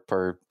 whatever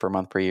per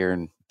month per year,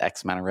 and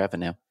X amount of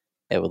revenue.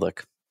 It would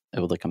look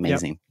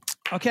amazing. Yep.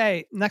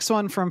 Okay, next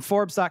one from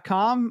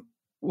Forbes.com,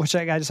 which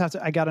I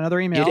got another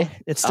email.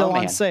 It's still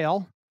on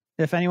sale.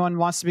 If anyone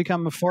wants to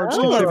become a Forbes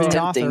contributing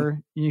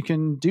author, you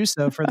can do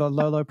so for the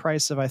low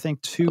price of, I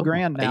think,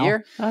 $2,000 now. A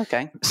year?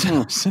 Okay.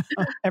 So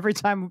every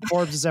time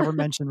Forbes is ever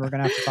mentioned, we're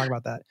going to have to talk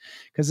about that,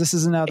 because this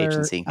is another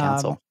Agency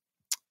Council.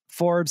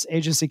 Forbes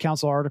Agency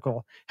Council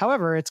article.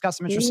 However, it's got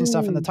some interesting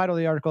stuff. And the title of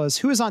the article is,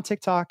 who is on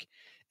TikTok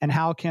and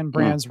how can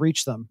brands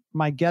reach them?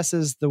 My guess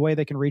is the way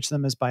they can reach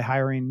them is by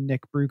hiring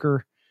Nick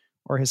Bruker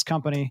or his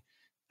company.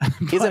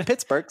 He's in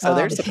Pittsburgh, so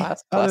there's the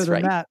plus,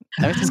 right? That,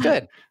 which is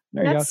good.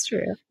 That's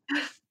true.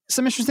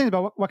 Some interesting things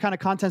about what kind of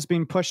content's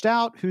being pushed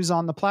out, who's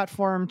on the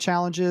platform,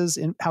 challenges,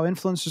 and how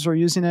influencers are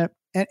using it.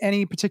 And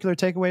any particular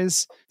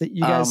takeaways that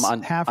you guys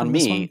have from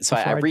this one? So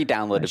I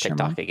re-downloaded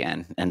TikTok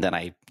again, and then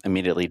I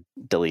immediately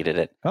deleted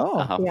it.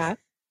 Yeah.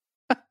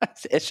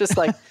 It's just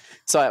like,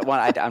 so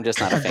I'm just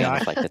not a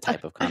fan of like the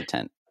type of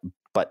content,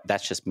 but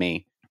that's just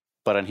me.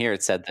 But on here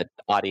it said that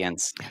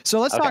audience. So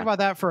let's talk about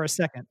that for a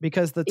second,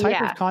 because the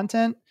type of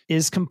content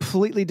is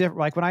completely different.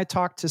 Like when I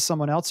talked to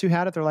someone else who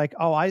had it, they're like,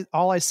 "Oh,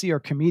 all I see are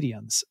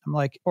comedians." I'm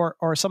like,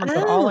 or someone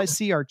said, "All I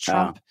see are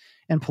Trump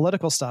and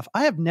political stuff."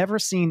 I have never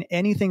seen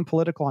anything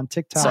political on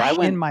TikTok. So I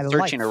went in my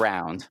searching life.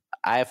 around.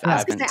 I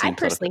haven't seen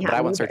political, but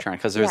I went searching around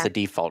because there's a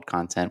default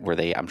content where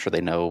I'm sure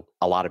they know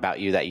a lot about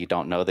you that you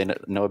don't know they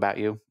know about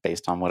you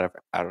based on whatever.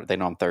 They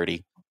know I'm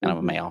 30 and I'm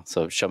a male,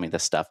 so show me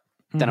this stuff.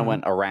 Then I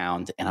went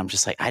around and I'm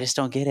just like, I just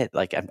don't get it.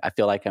 Like, I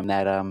feel like I'm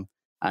that,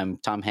 I'm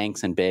Tom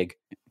Hanks in Big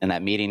in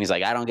that meeting. He's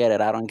like, I don't get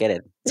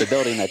it. It's a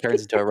building that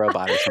turns into a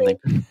robot or something.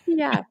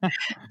 Yeah.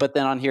 But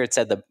then on here, it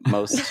said the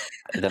most,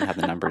 it doesn't have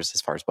the numbers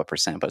as far as what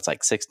percent, but it's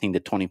like 16 to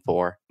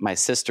 24. My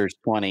sister's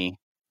 20.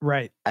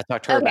 Right. I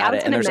talked to her about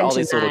it. And there's all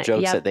these little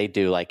jokes that they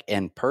do like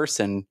in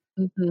person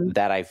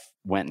that I've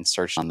went and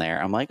searched on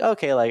there. I'm like,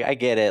 okay, like I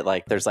get it.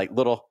 Like there's like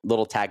little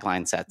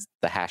tagline sets,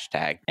 the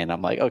hashtag. And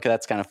I'm like, okay,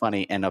 that's kind of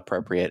funny and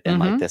appropriate in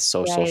like this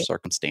social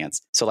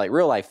circumstance. So like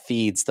Real Life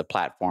feeds the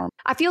platform.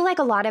 I feel like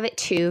a lot of it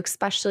too,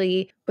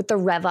 especially with the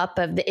rev up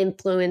of the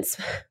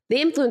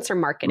influencer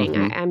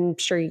marketing. I'm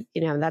sure,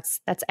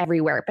 that's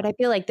everywhere, but I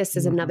feel like this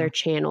is another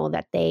channel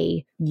that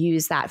they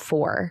use that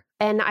for.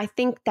 And I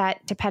think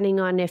that depending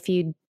on if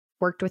you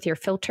worked with your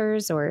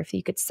filters or if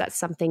you could set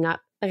something up,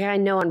 like I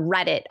know on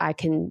Reddit, I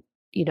can,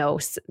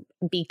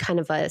 be kind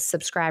of a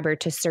subscriber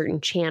to certain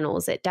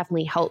channels. It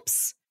definitely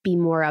helps be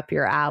more up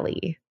your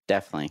alley.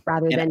 Definitely.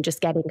 Rather than just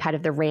getting kind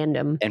of the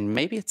random. And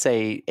maybe it's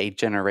a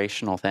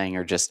generational thing,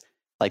 or just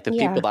Like the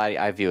people that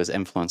I view as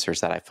influencers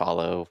that I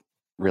follow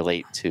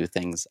relate to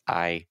things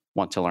I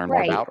want to learn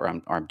more about or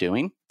I'm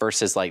doing,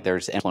 versus like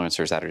there's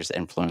influencers that are just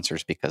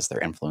influencers because they're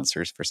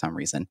influencers for some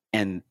reason.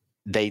 And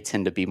they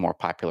tend to be more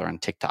popular on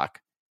TikTok.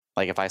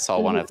 Like if I saw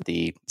one of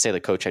the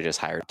coach I just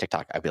hired on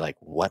TikTok, I'd be like,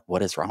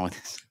 what is wrong with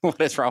this?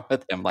 What is wrong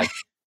with him? Like,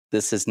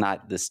 this is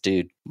not this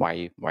dude.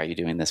 Why are you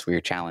doing this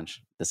weird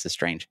challenge? This is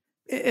strange.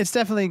 It's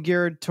definitely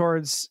geared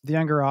towards the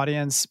younger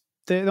audience.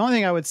 The only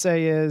thing I would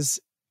say is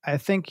I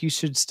think you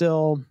should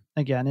still,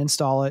 again,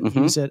 install it,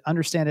 use it,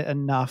 understand it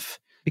enough,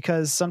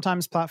 because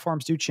sometimes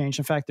platforms do change.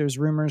 In fact, there's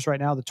rumors right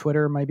now that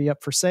Twitter might be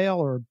up for sale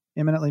or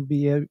imminently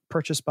be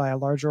purchased by a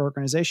larger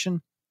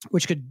organization,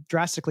 which could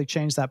drastically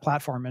change that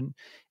platform.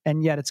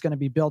 And yet it's going to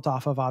be built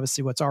off of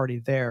obviously what's already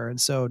there.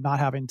 And so not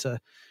having to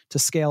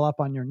scale up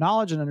on your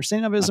knowledge and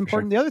understanding of it is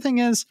important. Sure. The other thing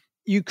is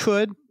you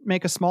could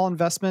make a small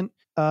investment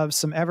of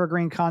some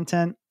evergreen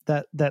content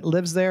that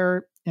lives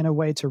there in a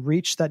way to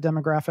reach that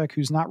demographic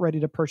who's not ready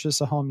to purchase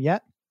a home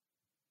yet.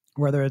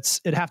 Whether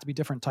it'd have to be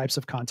different types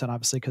of content,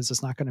 obviously, because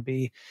it's not going to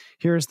be,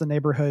 here's the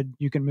neighborhood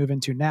you can move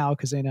into now,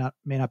 because they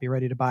may not be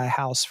ready to buy a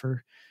house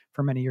for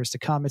many years to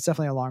come. It's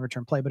definitely a longer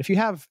term play. But if you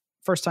have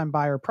first-time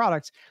buyer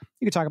product,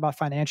 you could talk about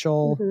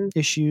financial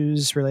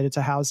issues related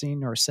to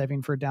housing or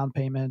saving for a down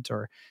payment,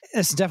 or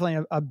it's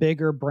definitely a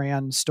bigger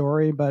brand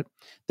story. But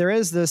there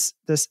is this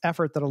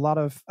effort that a lot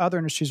of other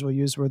industries will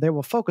use where they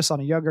will focus on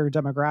a younger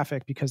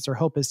demographic because their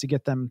hope is to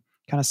get them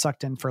kind of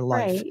sucked in for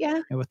life. Right,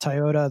 yeah. And with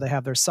Toyota, they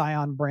have their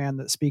Scion brand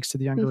that speaks to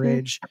the younger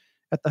age.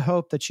 At the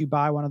hope that you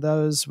buy one of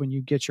those when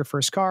you get your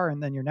first car,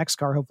 and then your next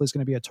car hopefully is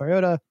going to be a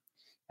Toyota,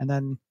 and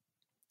then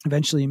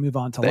eventually you move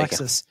on to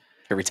Lexus.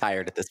 You're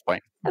retired at this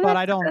point. But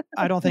I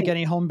don't think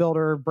any home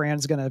builder brand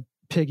is going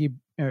to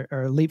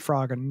or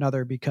leapfrog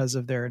another because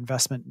of their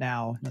investment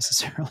now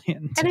necessarily.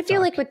 And I feel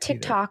like with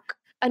TikTok,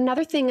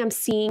 another thing I'm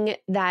seeing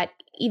that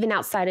even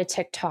outside of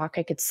TikTok,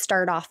 I could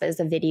start off as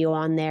a video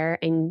on there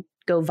and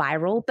go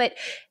viral. But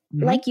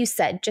like you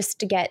said, just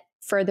to get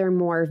further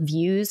more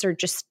views or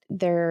just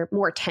their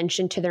more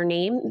attention to their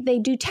name, they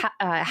do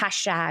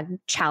hashtag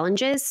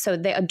challenges. So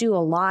they do a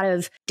lot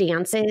of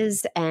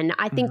dances. And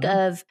I think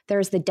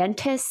there's the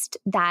dentist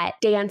that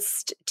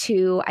danced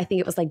to, I think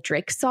it was like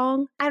Drake's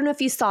song. I don't know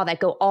if you saw that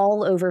go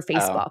all over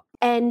Facebook.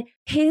 And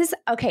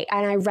and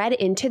I read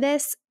into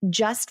this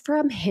just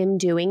from him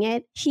doing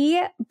it.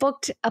 He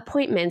booked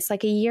appointments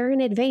like a year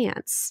in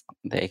advance.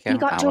 There you go. He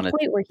got to a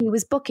point where he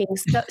was booking.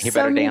 You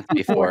better dance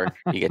before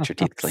you get your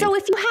teeth cleaned. So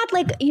if you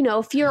had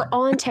if you're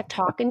on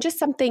TikTok and just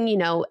something,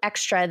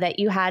 extra that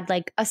you had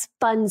like a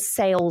fun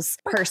sales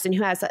person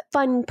who has a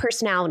fun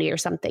personality or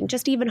something,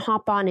 just even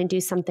hop on and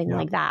do something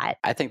like that.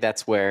 I think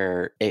that's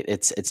where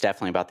it's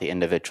definitely about the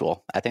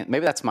individual. I think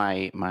maybe that's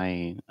my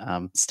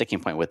sticking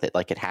point with it.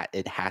 Like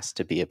it has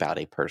to be about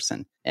a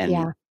person,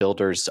 and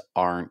builders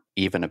aren't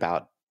even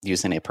about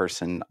using a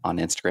person on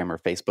Instagram or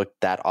Facebook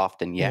that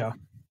often yet. Yeah.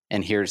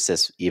 And here's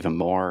this even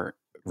more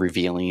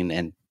revealing.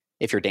 And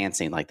if you're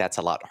dancing, like that's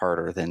a lot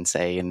harder than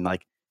saying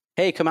like,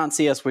 hey, come out and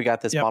see us. We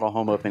got this model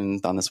home open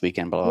on this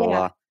weekend, blah, blah,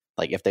 blah.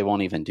 Like if they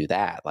won't even do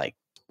that, like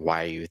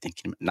why are you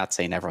thinking, not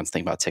saying everyone's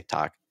thinking about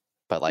TikTok,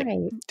 but like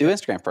do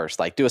Instagram first,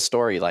 like do a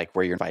story like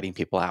where you're inviting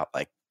people out.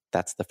 Like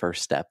that's the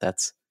first step.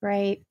 That's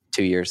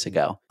 2 years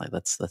ago. Like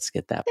let's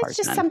get that part done. It's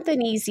just done. something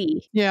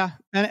easy. Yeah.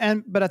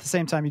 But at the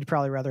same time, you'd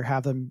probably rather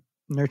have them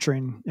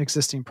nurturing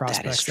existing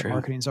prospects that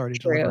marketing is already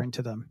delivering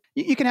to them.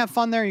 You can have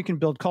fun there. You can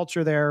build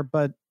culture there,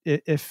 but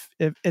if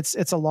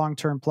it's a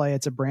long-term play,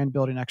 it's a brand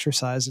building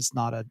exercise. It's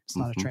not a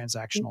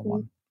transactional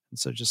one. And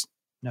so just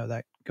know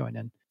that going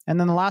in. And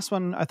then the last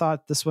one, I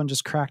thought this one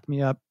just cracked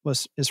me up,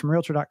 is from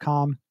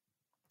Realtor.com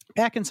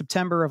back in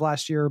September of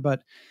last year,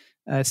 but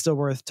it's still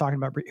worth talking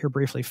about here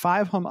briefly.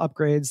 5 home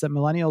upgrades that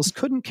millennials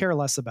couldn't care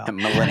less about.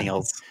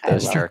 Millennials.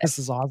 Those jerks. This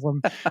is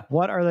awesome.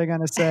 What are they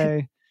going to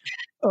say?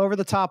 Over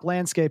the top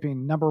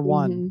landscaping, number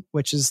 1,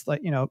 which is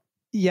like,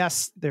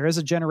 yes, there is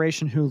a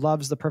generation who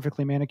loves the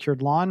perfectly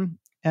manicured lawn.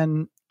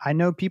 And I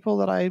know people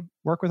that I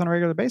work with on a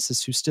regular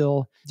basis who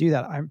still do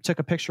that. I took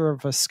a picture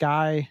of a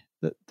sky,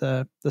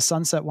 the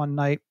sunset one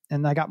night,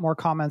 and I got more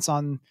comments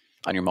on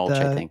your mulch,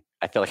 I think.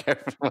 I feel like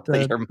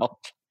your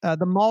mulch.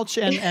 The mulch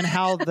and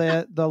how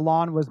the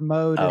lawn was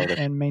mowed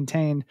and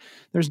maintained.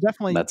 There's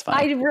definitely... That's fine.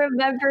 I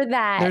remember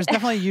that. There's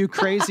definitely you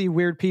crazy,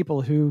 weird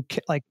people who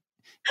like...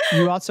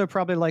 You also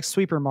probably like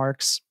sweeper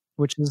marks,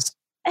 which is,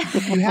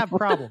 you have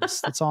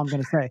problems. That's all I'm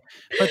going to say.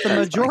 But the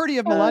majority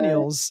of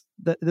millennials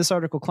that this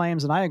article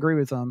claims, and I agree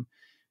with them,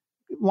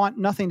 want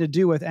nothing to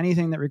do with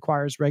anything that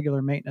requires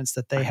regular maintenance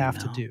that they have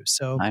to do.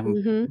 So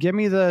give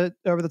me the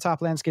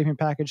over-the-top landscaping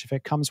package if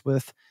it comes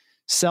with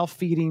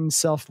self-feeding,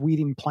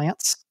 self-weeding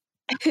plants.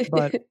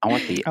 But I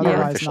want the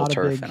artificial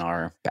turf in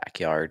our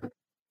backyard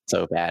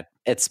so bad.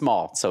 It's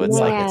small, so it's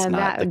like it's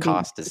not, the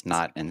cost is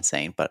not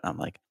insane. But I'm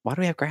like, why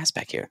do we have grass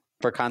back here?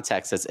 For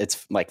context,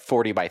 it's like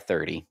 40 by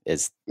 30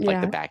 is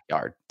like the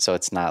backyard. So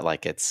it's not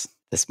like it's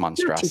this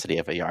monstrosity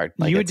of a yard.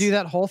 Like you would do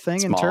that whole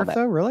thing in turf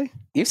though, really?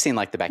 You've seen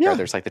like the backyard.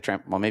 There's like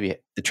maybe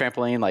the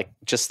trampoline, like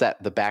just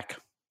the back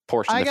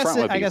portion of the front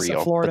would be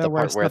real. Florida, but the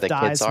where part where the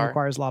kids are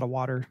requires a lot of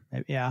water.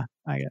 Yeah,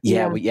 I guess.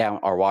 Yeah,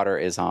 our water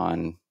is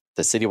on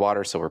the city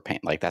water, so we're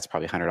paying like that's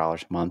probably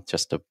 $100 a month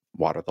just to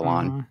water the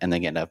lawn, and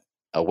then getting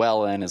a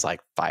well in is like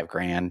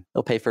 $5,000.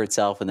 It'll pay for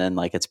itself, and then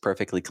like it's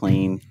perfectly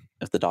clean.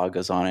 If the dog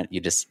goes on it, you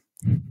just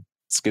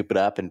scoop it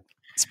up and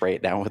spray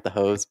it down with the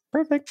hose.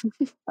 Perfect.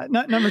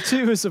 Number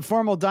 2 is a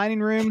formal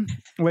dining room,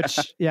 which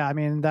I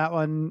mean that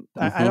one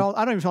I don't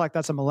even feel like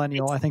that's a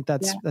millennial. I think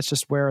that's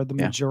just where the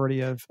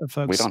majority of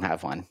folks. We don't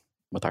have one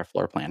with our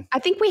floor plan. I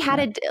think we had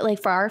it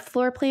like for our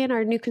floor plan,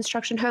 our new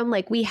construction home,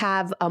 like we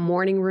have a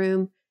morning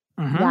room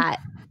that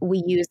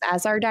we use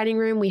as our dining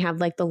room. We have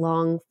like the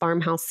long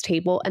farmhouse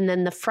table, and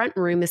then the front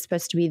room is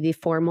supposed to be the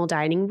formal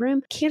dining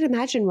room. Can't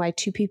imagine why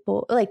two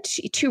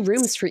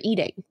rooms for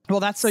eating. Well,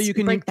 that's so you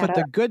can put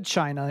the good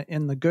china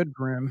in the good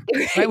room,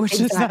 right? Which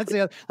is not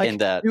the like.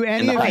 Do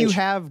any of you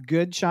have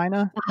good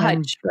china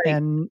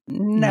and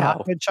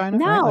not good china?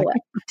 No, right?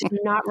 do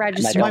not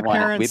register. My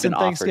parents in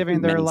Thanksgiving,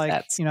 they're like,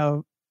 sets.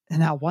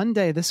 Now one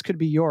day this could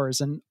be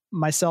yours, and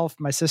myself,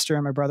 my sister,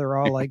 and my brother are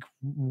all like,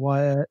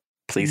 "What?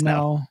 Please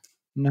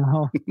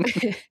No,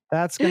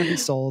 that's going to be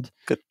sold."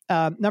 Good.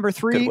 Number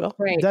 3,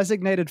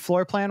 designated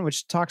floor plan,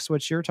 which talks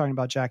what you're talking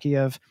about, Jackie,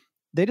 of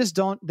they just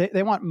don't,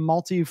 they want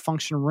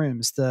multi-function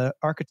rooms. The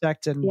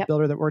architect and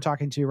builder that we're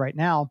talking to right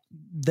now,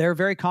 they're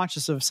very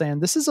conscious of saying,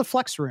 this is a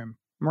flex room.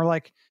 And we're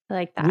like, I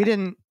like that.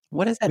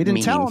 What does that mean? We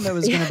didn't tell them it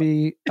was going to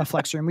be a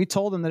flex room. We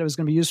told them that it was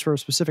going to be used for a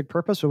specific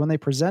purpose, but when they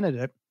presented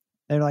it,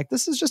 they're like,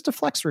 this is just a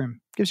flex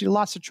room. Gives you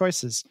lots of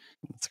choices.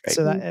 That's great.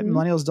 So that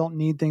millennials don't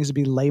need things to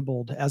be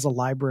labeled as a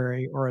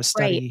library or a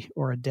study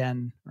or a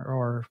den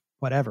or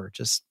whatever.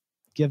 Just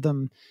give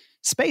them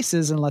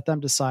spaces and let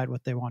them decide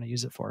what they want to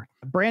use it for.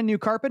 Brand new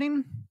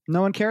carpeting.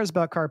 No one cares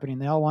about carpeting.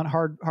 They all want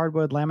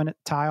hardwood, laminate,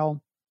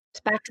 tile. It's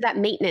back to that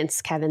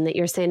maintenance, Kevin, that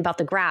you're saying about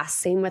the grass.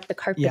 Same with the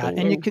carpeting. Yeah,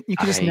 and you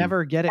can just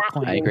never get it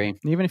clean. I agree.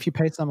 Even if you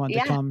pay someone to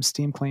come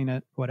steam clean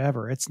it,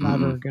 whatever, it's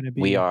never going to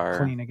be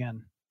clean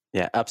again.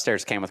 Yeah,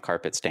 upstairs came with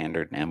carpet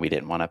standard, and we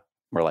didn't want to.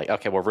 We're like,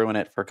 okay, we'll ruin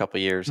it for a couple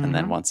of years, and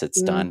then once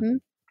it's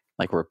done,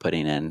 like we're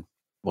putting in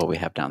what we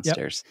have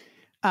downstairs.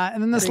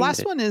 And then this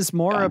last one is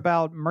more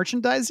about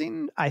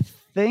merchandising, I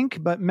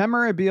think, but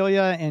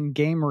memorabilia and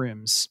game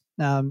rooms.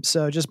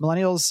 So just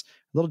millennials, a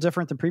little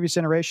different than previous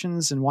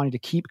generations, and wanting to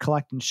keep,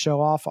 collect, and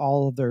show off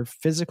all of their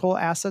physical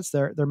assets.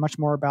 They're much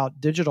more about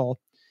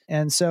digital.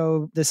 And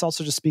so this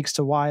also just speaks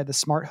to why the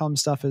smart home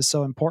stuff is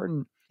so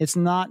important. It's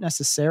not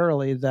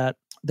necessarily that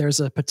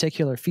there's a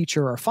particular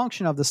feature or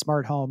function of the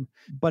smart home,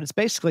 but it's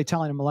basically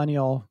telling a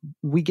millennial,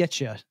 we get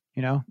you.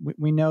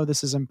 We know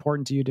this is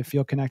important to you to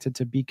feel connected,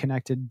 to be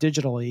connected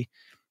digitally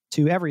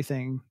to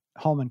everything,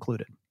 home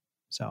included.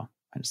 So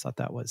I just thought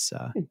that was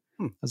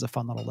a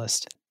fun little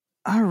list.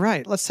 All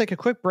right, let's take a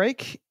quick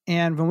break.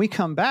 And when we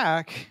come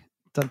back,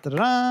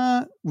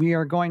 we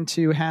are going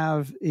to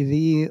have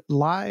the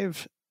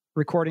live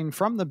recording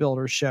from the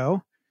Builders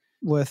Show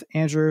with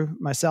Andrew,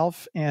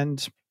 myself,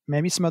 and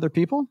maybe some other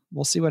people.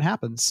 We'll see what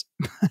happens.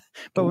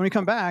 But when we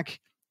come back,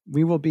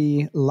 we will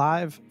be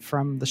live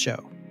from the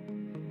show.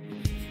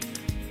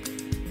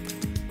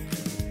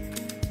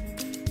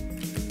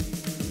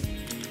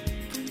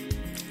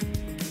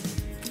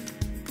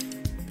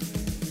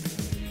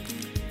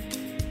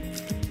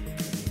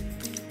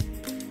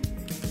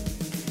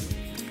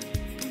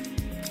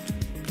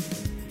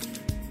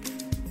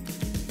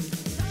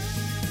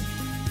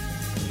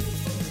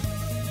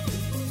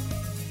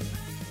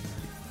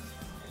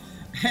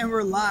 And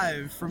we're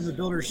live from the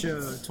Builder Show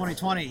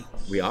 2020.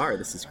 We are.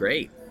 This is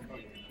great.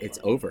 It's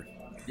over.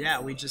 Yeah,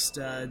 we just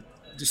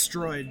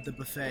destroyed the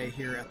buffet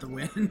here at the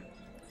Wynn.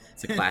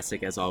 It's a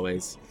classic, as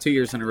always. 2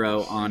 years in a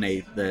row on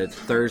the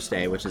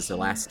Thursday, which is the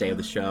last day of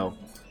the show.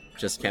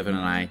 Just Kevin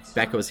and I.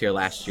 Becca was here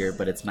last year,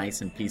 but it's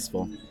nice and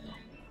peaceful.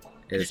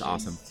 It is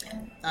awesome.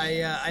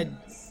 I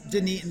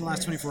didn't eat in the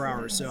last 24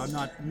 hours, so I'm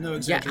not, no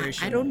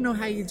exaggeration. Yeah, I don't know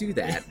how you do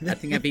that. I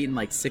think I've eaten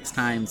like 6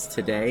 times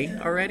today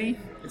already.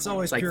 It's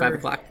always like pure, 5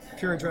 o'clock.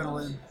 Pure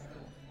adrenaline.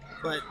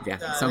 But yeah,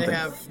 they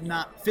have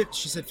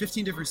she said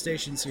 15 different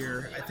stations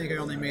here. I think I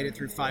only made it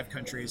through 5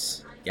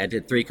 countries. Yeah, I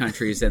did 3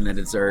 countries and then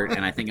dessert,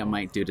 and I think I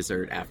might do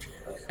dessert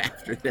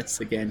after this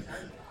again.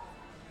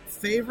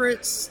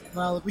 Favorites?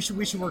 Well, we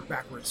should work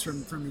backwards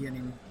from the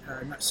beginning.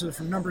 So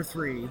from number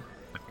 3.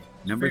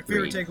 Number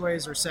 3. Favorite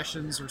takeaways or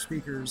sessions or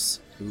speakers.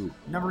 Ooh.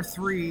 Number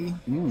 3,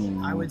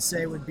 I would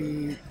say, would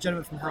be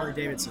gentleman from Harley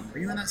Davidson. Were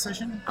you in that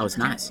session? I was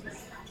not.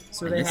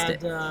 So they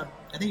had, I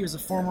think he was a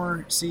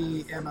former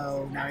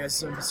CMO. Now he has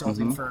his own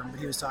consulting firm.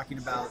 But he was talking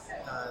about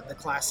the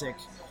classic,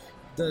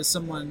 does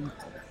someone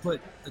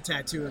put a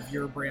tattoo of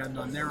your brand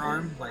on their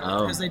arm?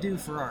 Because they do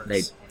for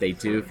ours. They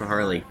do for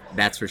Harley.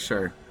 That's for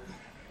sure.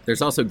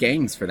 There's also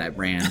gangs for that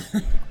brand,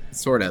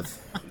 sort of,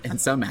 in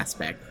some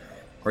aspect.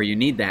 Or you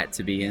need that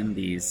to be in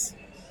these,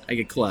 like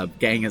a club.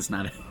 Gang is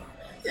not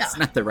it's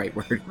not the right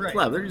word. Right.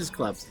 Club, they're just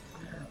clubs.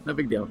 No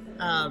big deal.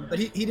 But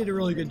he did a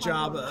really good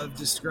job of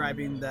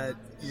describing that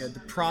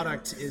the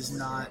product is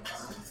not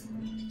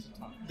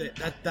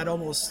that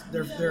almost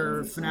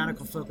their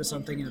fanatical focus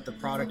on thinking that the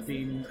product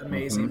being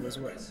amazing was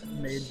what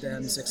made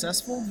them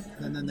successful,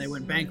 and then they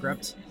went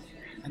bankrupt,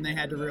 and they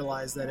had to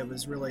realize that it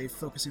was really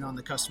focusing on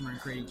the customer and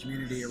creating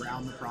community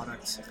around the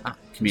product.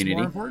 Community,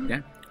 more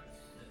important.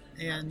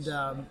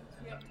 Yeah.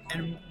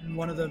 And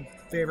one of the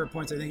favorite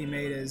points I think he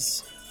made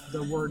is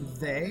the word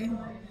they.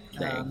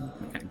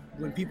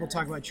 When people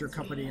talk about your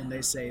company and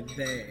they say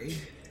they,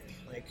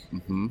 like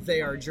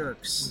they are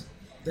jerks.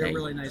 They're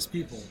really nice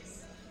people.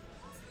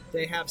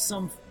 They have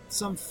some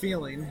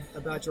feeling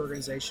about your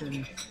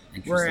organization,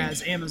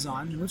 whereas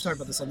Amazon, and we've talked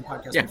about this on the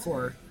podcast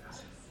before,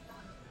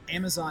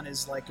 Amazon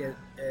is like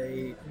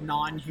a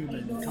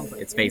non-human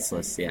company. It's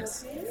faceless,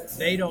 yes.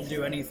 They don't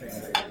do anything.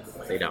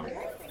 They don't.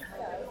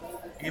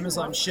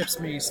 Amazon ships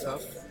me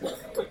stuff,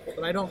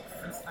 but I don't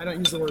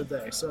use the word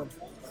they. So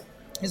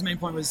his main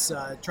point was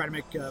try to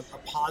make a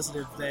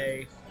positive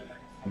they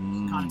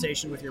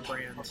connotation with your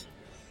brand.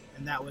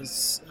 And that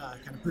was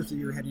kind of proof that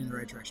you were heading in the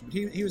right direction.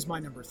 But he was my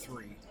number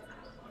 3.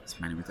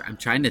 I'm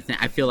trying to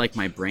think. I feel like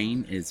my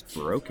brain is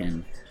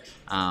broken.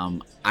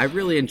 I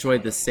really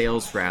enjoyed the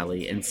sales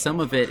rally, and some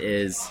of it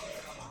is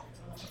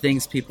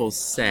things people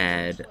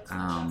said.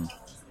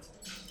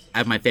 I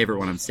have my favorite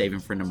one I'm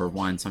saving for number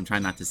 1, so I'm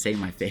trying not to say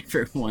my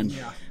favorite one.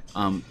 Yeah.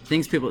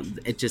 Things people,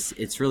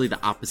 it's really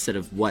the opposite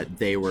of what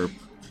they were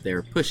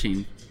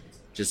pushing.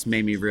 Just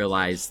made me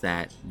realize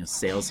that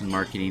sales and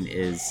marketing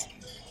is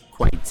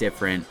quite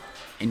different,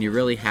 and you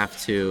really have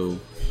to,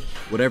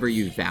 whatever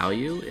you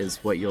value is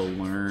what you'll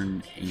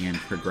learn and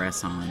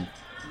progress on.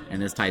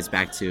 And this ties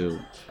back to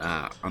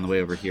on the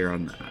way over here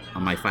on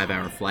my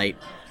 5-hour flight,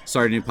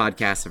 started a new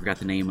podcast. I forgot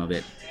the name of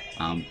it,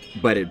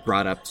 but it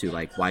brought up to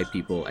like why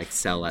people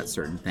excel at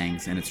certain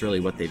things, and it's really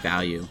what they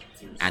value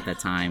at that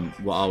time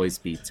will always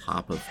be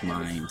top of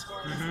mind.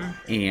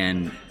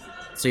 And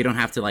so you don't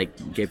have to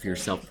like give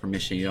yourself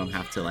permission. You don't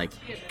have to like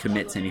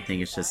commit to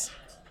anything. It's just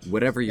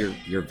whatever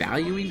you're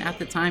valuing at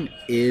the time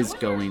is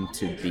going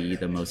to be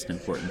the most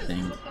important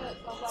thing.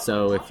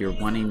 So if you're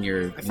wanting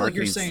your I feel like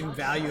you're saying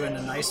value in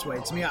a nice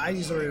way. To me, I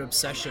use the word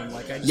obsession.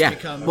 Like I just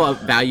become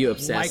value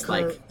obsessed,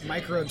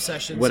 micro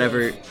obsession.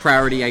 Whatever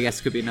priority, I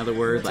guess, could be another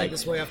word. Like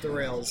this way off the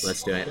rails.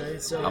 Let's do it. Okay,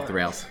 so, off the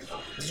rails.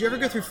 Did you ever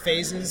go through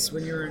phases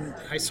when you were in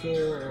high school?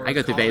 Or I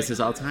go through phases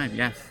all the time.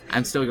 Yeah,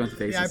 I'm still going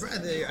through phases.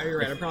 Yeah, you're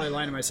right. I'm probably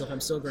lying to myself.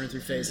 I'm still going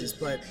through phases,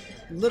 but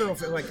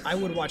I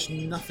would watch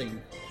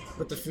nothing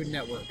but the Food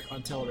Network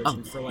on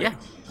television for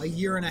a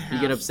year and a half.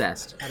 You get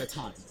obsessed at a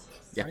time.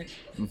 Yeah. Right?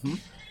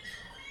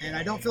 And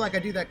I don't feel like I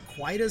do that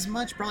quite as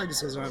much, probably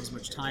just because I don't have as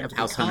much time.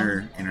 House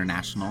Hunter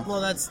International.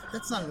 Well, that's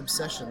not an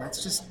obsession.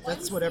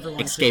 That's what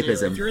everyone escapism. Should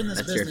do. If you're in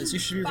this business, you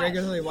should be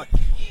regularly watching.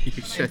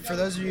 For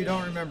those of you who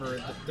don't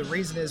remember, the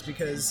reason is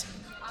because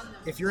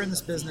if you're in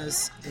this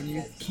business and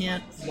you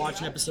can't watch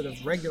an episode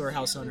of regular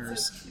House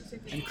Hunters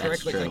and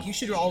correctly, like you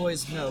should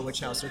always know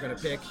which house they're going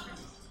to pick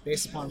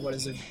based upon what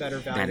is a better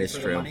value for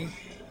the money.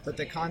 But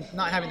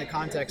not having the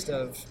context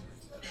of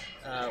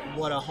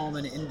what a home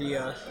in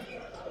India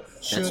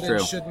should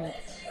and shouldn't,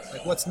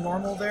 like what's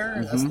normal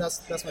there. That's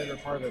my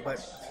favorite part of it.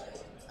 But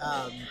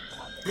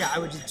I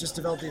would just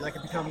develop I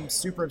could become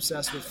super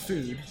obsessed with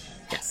food.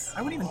 Yes.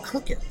 I wouldn't even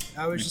cook it.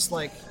 I was just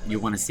like, you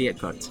want to see it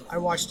cooked. I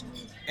watched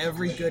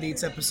every Good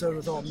Eats episode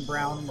with Alton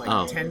Brown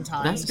 10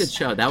 times. That's a good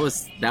show. That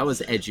was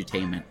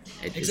edutainment.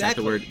 Is that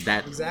the word?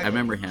 Exactly. I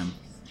remember him.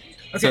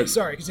 Okay,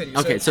 sorry, continue.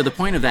 Okay, so the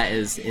point of that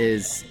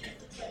is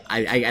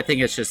I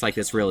think it's just like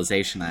this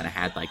realization that I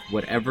had, like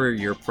whatever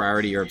your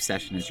priority or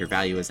obsession is, your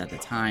value is at the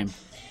time,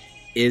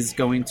 is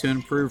going to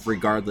improve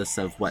regardless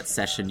of what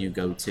session you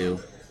go to,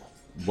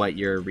 what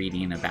you're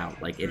reading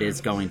about. Like it is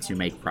going to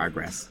make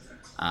progress.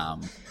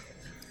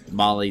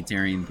 Molly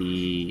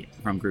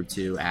from Group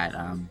 2 at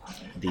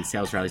the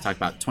sales rally talked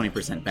about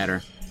 20%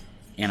 better.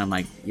 And I'm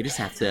like, you just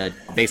have to,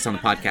 based on the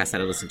podcast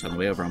that I listened to on the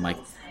way over, I'm like,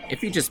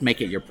 if you just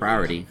make it your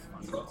priority,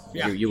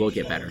 you will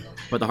get better.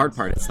 But the hard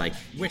part is like,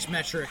 which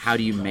metric? How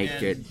do you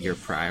make it your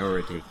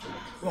priority?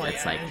 Well,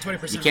 it's like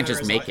 20% you can't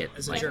just make it.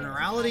 As a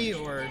generality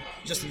or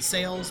just in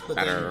sales, but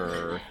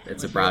better.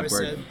 It's a broad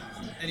word.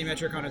 Any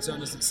metric on its own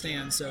doesn't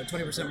stand. So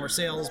 20% more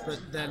sales, but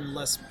then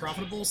less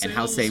profitable sales. And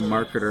how say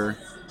marketer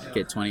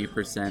get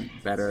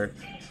 20% better?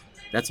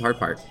 That's the hard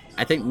part.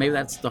 I think maybe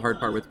that's the hard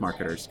part with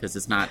marketers because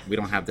it's not. We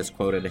don't have this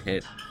quota to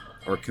hit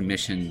or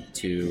commission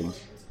to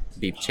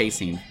be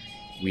chasing.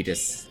 We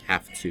just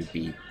have to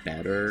be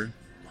better.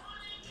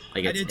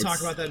 Like I did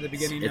talk about that at the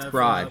beginning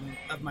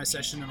of my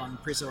session on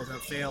Pre-Sale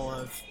Without Fail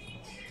of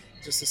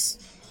just this,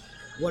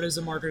 what is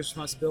a marketer's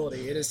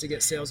responsibility? It is to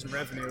get sales and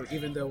revenue,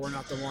 even though we're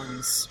not the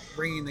ones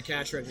bringing the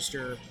cash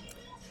register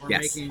or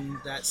making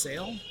that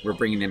sale. We're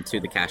bringing them to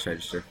the cash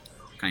register,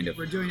 kind of.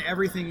 We're doing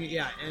everything,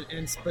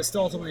 but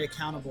still ultimately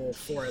accountable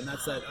for it, and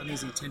that's that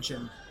uneasy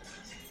tension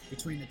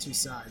between the two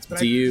sides.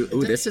 But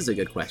this is a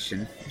good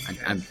question.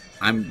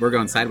 We're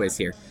going sideways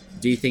here.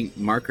 Do you think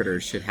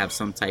marketers should have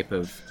some type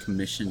of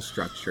commission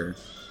structure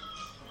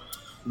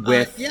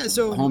with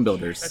home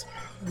builders?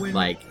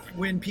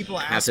 when people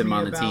ask me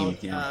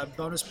about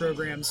bonus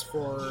programs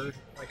for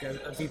like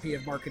a VP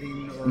of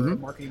marketing or a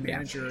marketing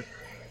manager,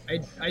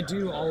 I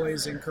do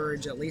always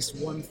encourage at least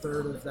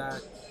 1/3 of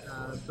that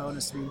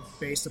bonus to be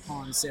based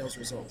upon sales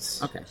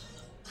results. Okay.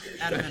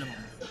 At a minimum,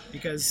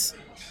 because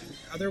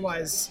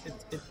otherwise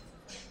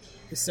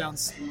it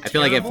sounds. I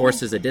feel like it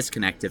forces a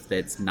disconnect if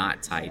it's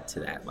not tied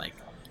to that. Like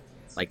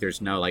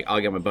there's no I'll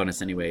get my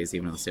bonus anyways,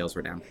 even though the sales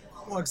were down.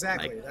 Well,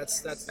 exactly.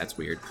 That's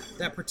weird.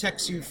 That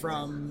protects you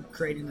from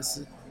creating this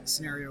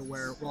scenario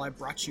where, I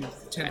brought you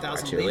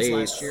 10,000 leads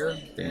last year.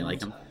 Didn't like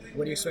them.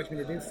 What do you expect me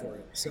to do for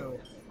it? So,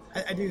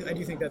 I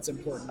do think that's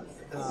important.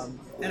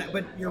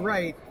 But you're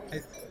right.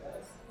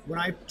 When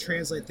I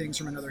translate things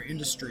from another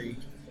industry,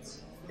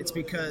 it's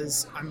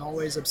because I'm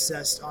always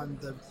obsessed on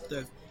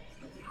the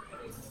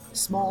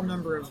small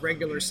number of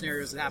regular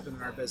scenarios that happen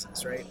in our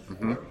business, right?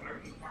 Mm-hmm.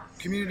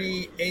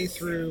 Community A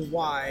through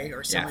Y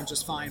are selling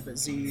just fine, but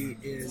Z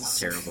is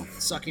terrible,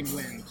 sucking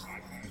wind.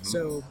 Mm-hmm.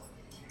 So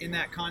in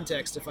that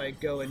context, if I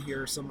go and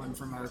hear someone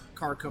from a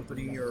car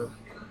company or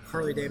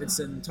Harley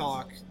Davidson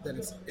talk, then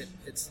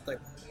it's like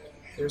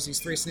there's these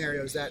three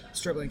scenarios, that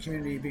struggling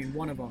community being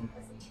one of them,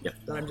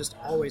 that I'm just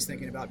always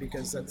thinking about,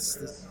 because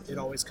it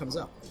always comes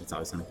up. It's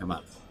always going to come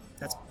up.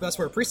 That's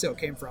where pre-sale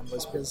came from,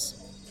 was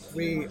because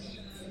we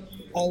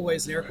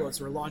always, in air quotes,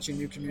 we're launching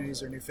new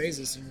communities or new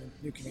phases in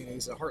new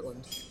communities at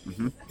Heartland.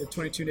 Mm-hmm. We had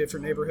 22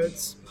 different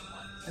neighborhoods,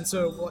 and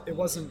so it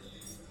wasn't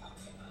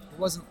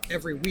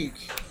every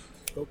week,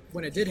 but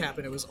when it did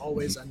happen, it was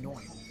always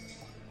annoying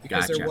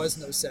because there was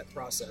no set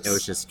process. It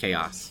was just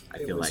chaos.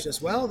 It was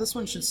just, this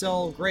one should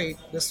sell great.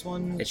 This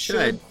one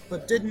should,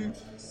 but didn't.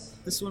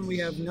 This one we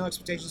have no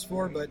expectations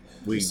for, but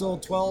we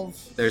sold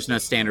 12. There's no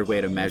standard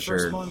way to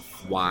measure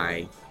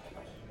why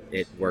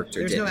it worked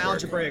or didn't work. There's no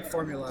algebraic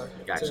formula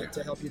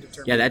to help you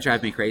determine. Yeah, that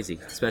drives me crazy,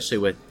 especially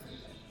with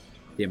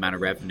the amount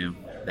of revenue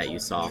that you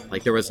saw.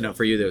 Like there was no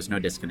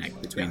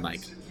disconnect between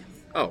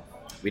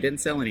we didn't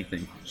sell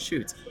anything.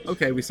 Shoot.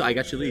 Okay, I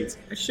got your leads.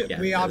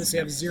 We obviously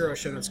have zero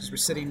show notes because we're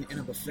sitting in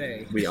a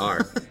buffet. We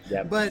are.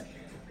 Yeah. But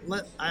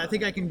I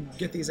think I can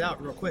get these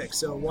out real quick.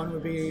 So one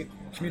would be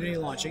community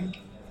launching.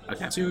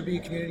 Okay. Two would be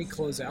community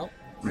closeout.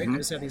 Right. Mm-hmm. I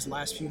just have these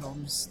last few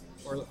homes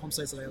or home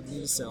sites that I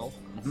need to sell.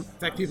 Mm-hmm. In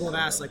fact, people have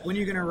asked, when are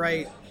you going to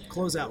write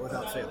closeout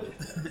without fail?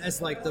 As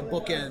the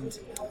bookend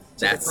to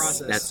the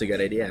process. That's a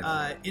good idea.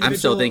 I'm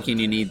still thinking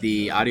you need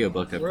the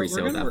audiobook of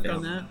pre-sale without fail. We're going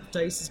to work on that.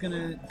 Thais is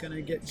going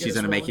to get She's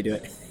going to make you do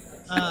it.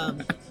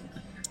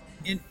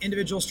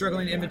 Individual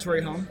struggling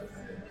inventory home.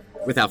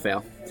 Without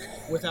fail.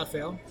 Without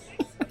fail.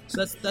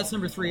 So that's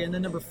number 3. And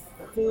then number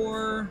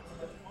 4,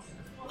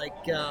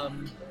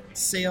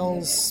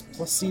 sales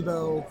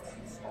placebo.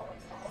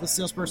 The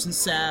salesperson's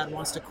sad,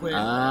 wants to quit.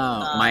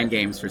 Mind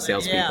games for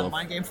salespeople. Yeah,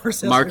 mind game for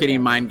salespeople.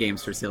 Marketing mind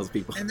games for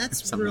salespeople. And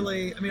that's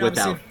really,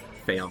 without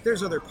fail.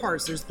 There's other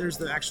parts. There's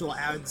the actual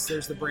ads.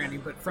 There's the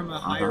branding. But from a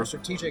higher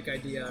strategic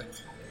idea,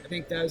 I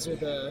think those are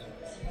the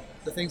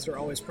things that are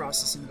always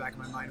processed in the back of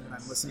my mind when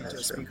I'm listening to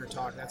a speaker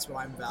talk. That's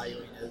what I'm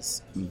valuing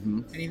is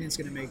anything that's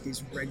going to make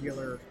these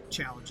regular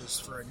challenges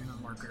for a new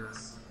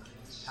marketer.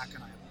 How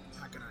can I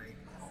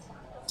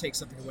take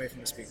something away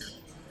from the speaker?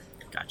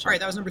 Gotcha. All right,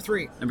 that was number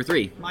 3. Number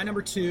 3. My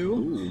number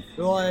 2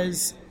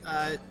 was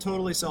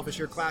totally selfish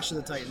here, Clash of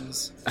the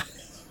Titans.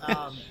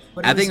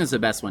 But I think it was the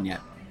best one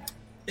yet.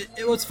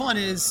 What's fun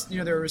is,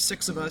 there were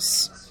 6 of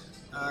us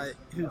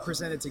who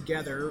presented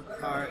together.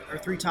 Our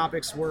 3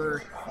 topics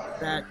were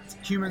that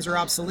humans are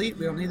obsolete.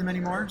 We don't need them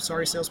anymore.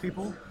 Sorry,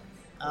 salespeople.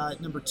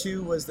 Number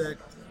 2 was that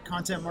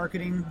content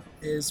marketing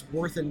is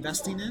worth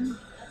investing in.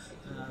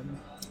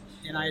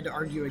 And I had to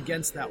argue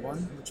against that one,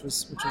 which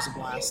was a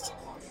blast.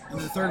 And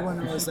the third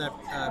one was that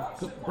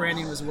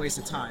branding was a waste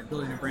of time.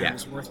 Building a brand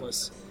was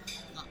worthless.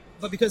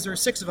 But because there were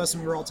 6 of us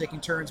and we were all taking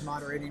turns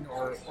moderating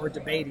or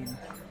debating,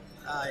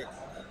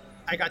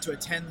 I got to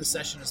attend the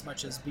session as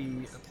much as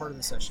be a part of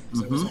the session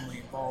because I was only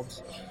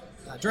involved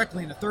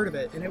directly in a third of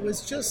it. And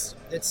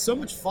it's so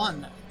much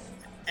fun.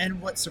 And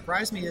what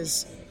surprised me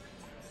is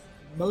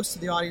most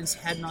of the audience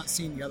had not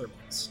seen the other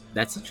ones.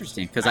 That's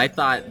interesting because I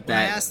thought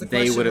that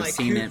they would have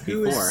seen it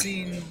before. Who has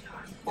seen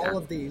all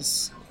of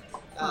these?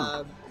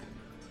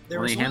 There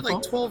was only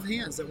 12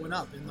 hands that went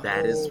up in the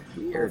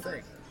whole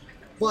thing.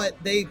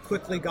 But they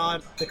quickly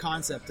got the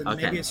concept, and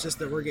maybe it's just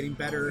that we're getting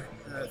better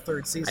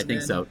third season. I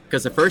think so.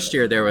 Because the first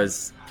year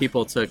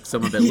people took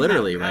some of it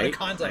literally, right? Out of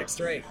context,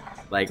 right.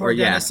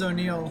 Dennis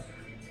O'Neill.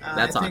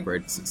 That's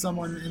awkward.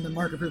 Someone in the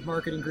Market Proof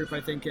marketing group,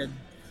 I think,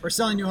 or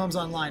Selling New Homes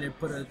Online had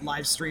put a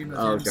live stream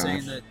of him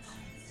saying that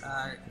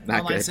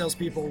online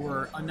salespeople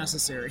were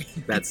unnecessary.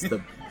 That's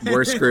the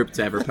worst group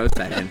to ever post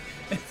that in.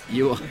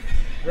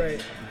 Right.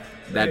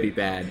 That'd be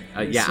bad.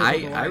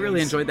 I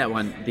really enjoyed that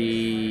one.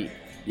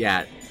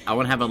 I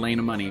want to have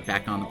Elena Money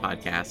back on the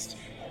podcast.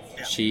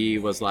 Yeah. She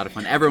was a lot of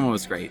fun. Everyone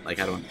was great. I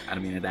don't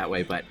mean it that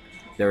way, but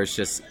there was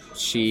just,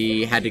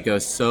 she had to go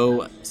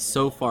so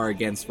far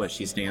against what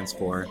she stands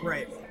for.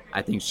 Right.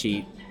 I think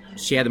she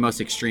had the most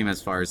extreme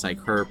as far as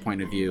her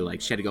point of view.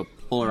 She had to go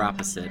polar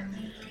opposite.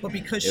 But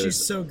because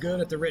she's so good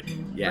at the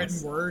written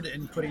word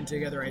and putting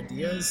together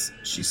ideas,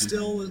 she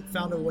still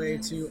found a way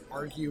to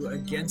argue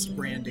against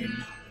branding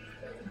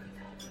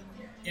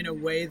in a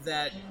way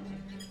that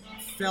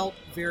felt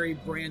very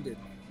branded.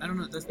 I don't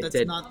know.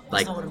 That's not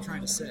what I'm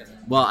trying to say.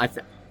 Well,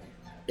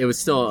 it was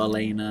still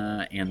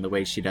Elena and the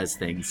way she does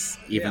things,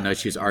 even though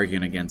she was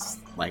arguing against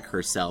like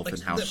herself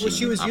and how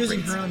she was operates.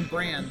 Using her own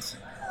brand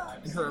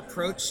and her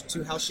approach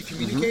to how she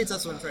communicates.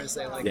 That's what I'm trying to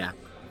say. Like,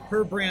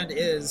 her brand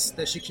is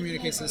that she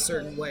communicates in a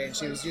certain way, and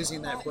she was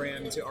using that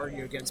brand to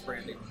argue against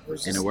branding.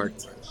 And it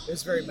worked. It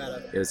was very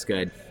meta. It was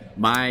good.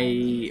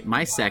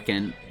 My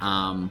second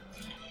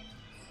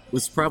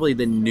was probably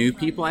the new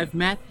people I've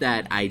met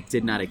that I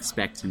did not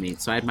expect to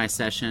meet. So I had my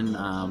session.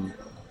 I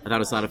thought it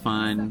was a lot of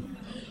fun.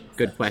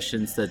 Good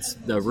questions.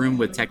 The room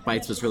with Tech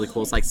Bites was really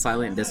cool. It's like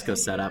silent disco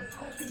setup.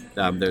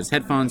 There's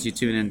headphones. You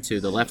tune into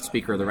the left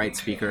speaker or the right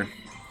speaker.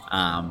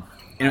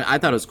 And I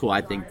thought it was cool.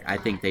 I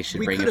think they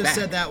should bring it back. We could have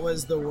said that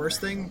was the worst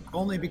thing,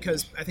 only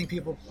because I think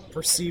people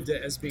perceived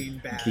it as being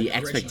bad. The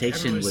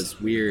expectation was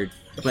weird,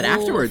 but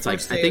afterwards, like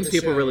I think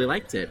people really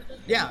liked it.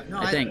 Yeah, no,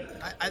 I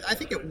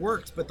think it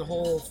worked. But the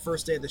whole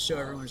first day of the show,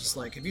 everyone was just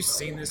like, "Have you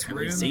seen this room?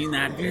 Have you seen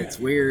that? It's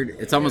weird.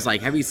 It's almost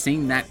like, have you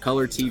seen that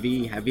color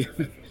TV? Have you?"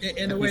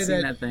 In the way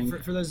that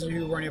for those of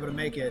you who weren't able to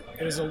make it,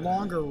 it was a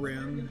longer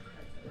room,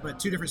 but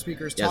two different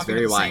speakers talking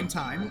at the same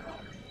time.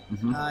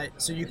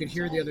 So you could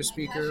hear the other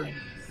speaker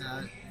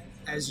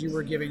as you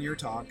were giving your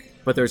talk.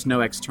 But there's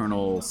no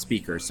external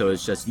speaker, so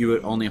it's just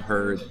you only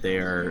heard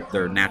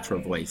their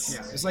natural voice.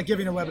 Yeah, it's like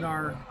giving a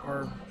webinar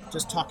or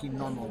just talking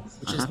normal,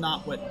 which is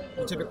not what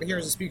you typically hear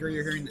as a speaker.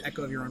 You're hearing the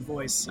echo of your own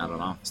voice. Not at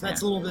all. So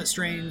that's a little bit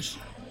strange.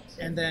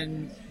 And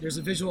then there's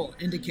a visual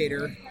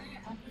indicator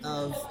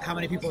of how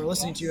many people are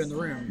listening to you in the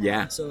room.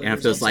 Yeah, so and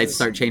if those lights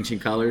start changing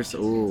colors,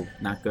 ooh,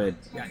 not good.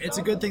 Yeah, it's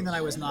a good thing that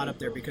I was not up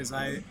there, because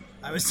I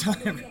was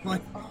telling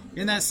everyone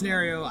in that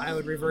scenario I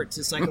would revert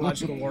to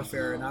psychological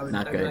warfare, and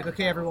I'd be like,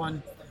 okay,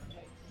 everyone,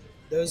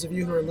 those of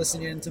you who are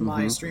listening into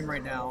my stream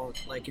right now,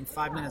 like in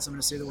 5 minutes I'm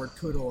going to say the word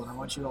poodle, and I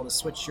want you all to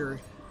switch your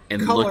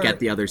color look at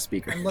the other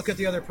speaker and look at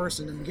the other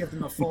person and give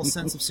them a false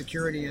sense of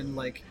security and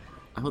like,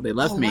 oh, they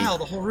love me. Wow,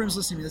 the whole room's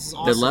listening to me. This is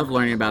awesome. They love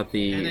learning about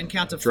the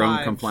drone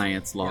 5.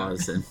 compliance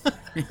laws and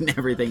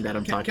everything that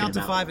I'm talking about. Count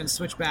to 5 and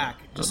switch back,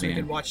 just so you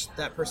can watch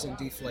that person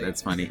deflate.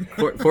 That's funny.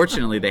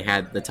 Fortunately,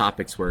 the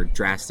topics were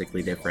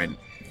drastically different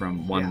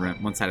from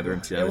one side of the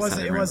room to the other side of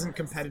the room. It wasn't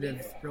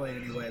competitive really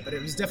in any way, but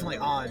it was definitely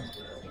odd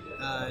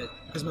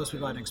because most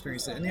people hadn't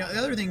experienced it. And the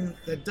other thing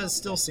that does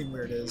still seem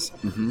weird is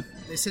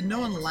they said no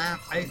one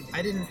laughed. I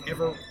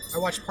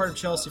watched part of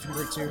Chelsea from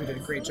Group 2 who did a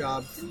great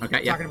job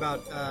talking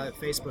about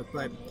Facebook,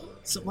 but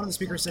one of the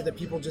speakers said that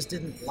people just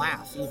didn't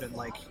laugh even.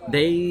 Like,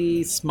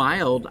 they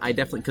smiled. I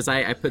definitely, because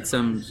I put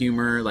some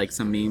humor, like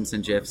some memes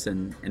and GIFs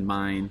in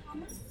mine,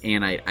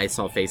 and I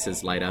saw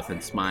faces light up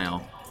and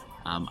smile.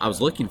 I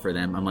was looking for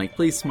them. I'm like,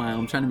 please smile.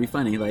 I'm trying to be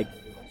funny. Like,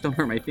 don't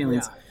hurt my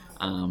feelings.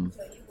 Yeah.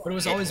 But it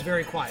was always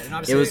very quiet, and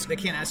obviously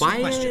they can't ask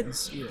you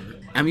questions either.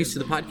 I'm used to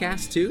the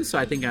podcast too, so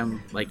I think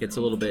I'm like, it's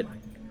a little bit.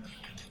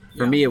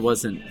 For me, it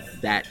wasn't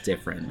that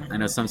different. I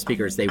know some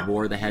speakers, they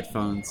wore the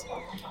headphones.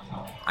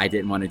 I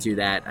didn't want to do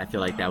that. I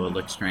feel like that would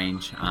look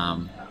strange.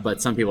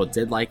 But some people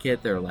did like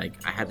it. They're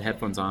like, I had the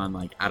headphones on.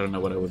 Like, I don't know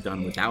what I would have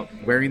done without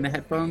wearing the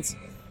headphones.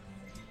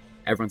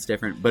 Everyone's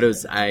different. But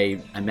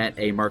I met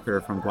a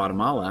marketer from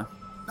Guatemala.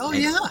 Oh,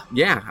 yeah.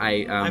 Yeah.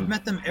 I've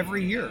met them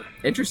every year.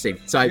 Interesting.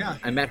 So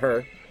I met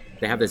her.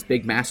 They have this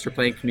big master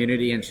plan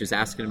community, and she was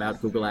asking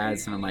about Google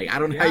Ads. And I'm like, I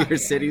don't know how your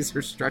cities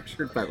are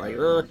structured, but like,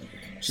 ugh.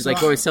 She's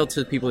like, I sell to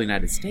the people in the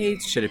United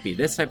States. Should it be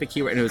this type of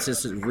keyword? And it was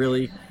just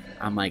really,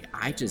 I'm like,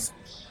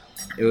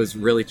 it was a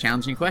really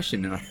challenging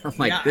question. And I'm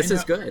like, this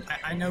is good.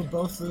 I know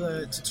both of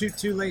the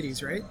two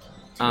ladies, right?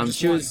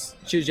 She was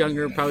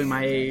younger, probably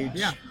my age.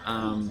 Yeah.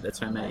 That's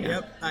what I met.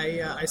 Yeah.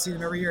 Yep. I see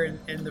them every year,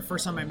 and the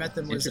first time I met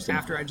them was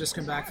after I just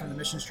come back from the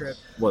mission trip.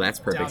 Well, that's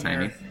perfect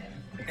timing.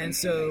 And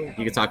so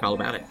you could talk all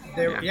about it.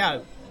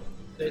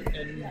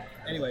 And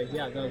anyway,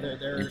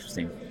 they're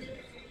interesting.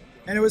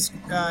 And it was,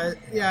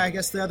 I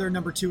guess the other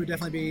number 2 would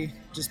definitely be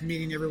just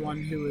meeting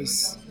everyone who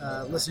was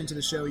listening to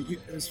the show.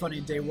 It was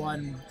funny, day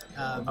one.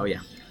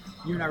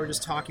 You and I were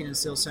just talking in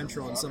Sales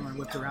Central, and someone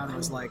whipped around and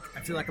was like,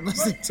 I feel like I'm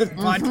listening to the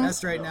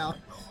podcast right now.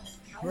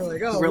 We're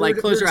like,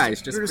 close your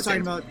eyes. We're just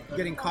talking about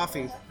getting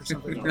coffee or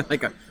something.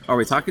 Like, are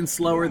we talking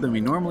slower than we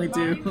normally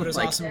do? But it was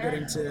awesome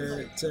getting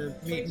to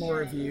meet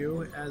more of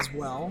you as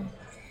well.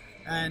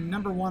 And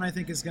number 1, I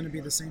think, is going to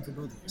be the same for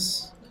both of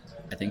us.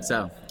 I think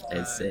so.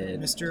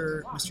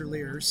 Mr.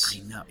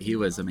 Lears. I know, he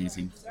was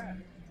amazing.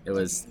 It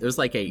was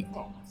like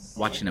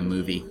watching a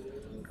movie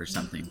or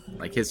something.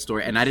 Like his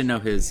story, and I didn't know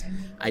he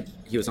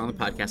was on the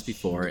podcast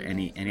before, and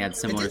he had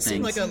similar things.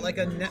 It seemed like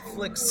a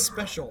Netflix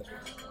special,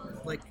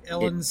 like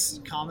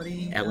Ellen's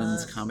comedy.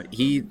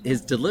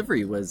 His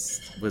delivery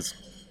was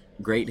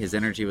great. His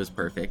energy was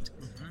perfect.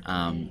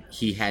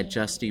 he had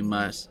just as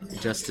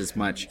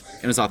much.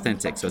 It was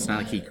authentic, so it's not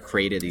like he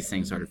created these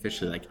things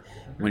artificially. Like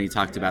when he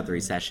talked about the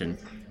recession,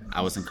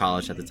 I was in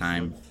college at the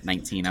time,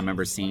 19. I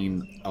remember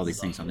seeing all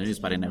these things on the news,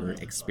 but I never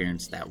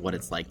experienced that, what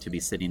it's like to be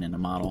sitting in a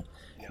model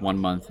 1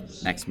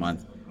 month, next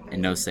month,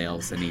 and no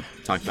sales. And he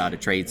talked about a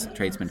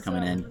tradesman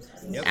coming in,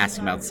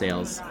 asking about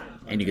sales,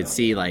 and you could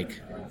see like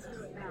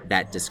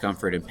that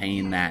discomfort and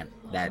pain that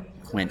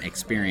Quint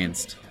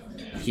experienced.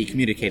 He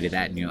communicated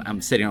that, and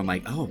I'm sitting on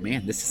like, oh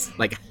man, this is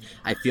like,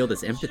 I feel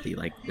this empathy.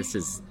 Like this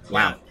is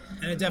wow. Yeah.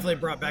 And it definitely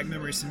brought back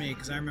memories to me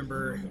because I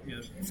remember,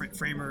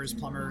 framers,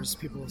 plumbers,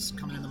 people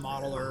coming in the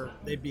model, or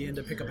they'd be in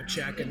to pick up a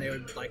check, and they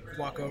would like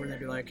walk over and they'd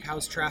be like,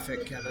 "How's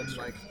traffic, Kevin?"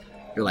 Like,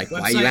 you're like,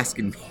 why are you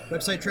asking me?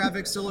 Website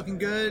traffic still looking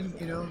good,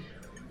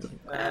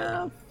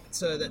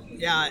 So that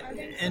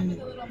and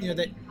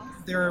that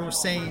there are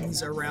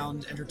sayings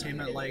around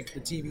entertainment like the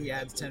TV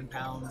adds 10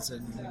 pounds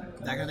and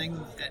that kind of thing.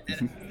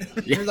 And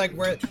you're like,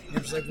 where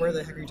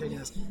the heck are you taking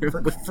this?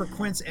 For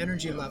Quint's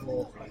energy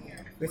level,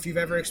 if you've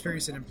ever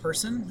experienced it in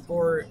person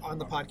or on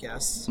the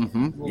podcast,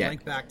 we'll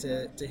link back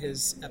to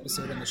his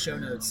episode in the show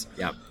notes.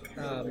 Yep.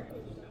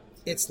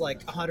 It's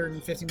like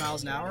 150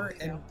 miles an hour,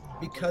 and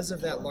because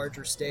of that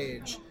larger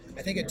stage,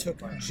 I think it took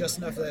just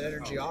enough of that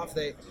energy off.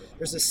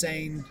 There's a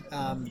saying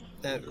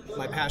that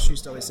my pastor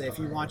used to always say: if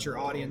you want your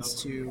audience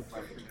to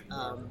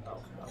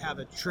have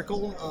a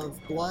trickle of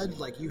blood,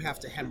 like you have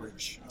to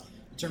hemorrhage.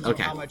 In terms of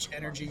how much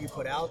energy you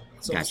put out,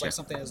 it's almost like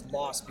something is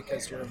lost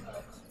because you're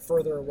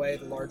further away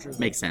the larger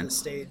the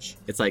stage.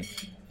 It's like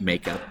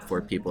makeup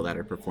for people that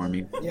are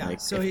performing. Yeah,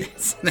 like, so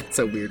that's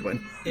a weird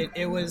one.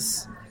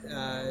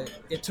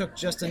 It took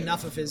just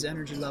enough of his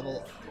energy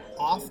level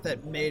off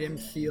that made him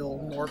feel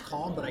more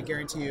calm, but I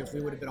guarantee you if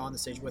we would have been on the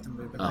stage with him,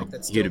 we would have been like,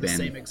 that's still the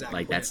same exact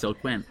like Quint. That's still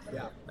Quint.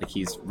 Yeah. Like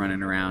he's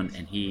running around,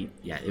 and he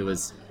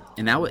was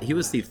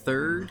the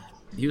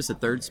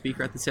third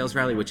speaker at the sales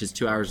rally, which is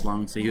 2 hours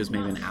long, so he was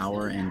maybe an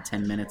hour and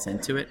 10 minutes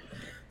into it.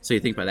 So you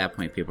think by that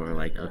point people were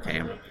like,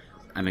 okay,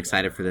 I'm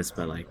excited for this,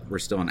 but like we're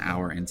still an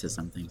hour into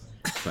something.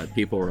 But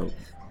people were,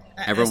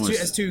 everyone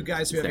as two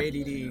guys who have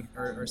ADD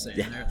are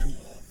saying,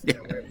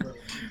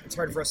 it's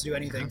hard for us to do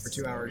anything for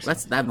 2 hours.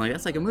 That's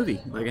like a movie.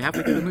 Like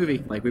halfway through the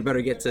movie, like we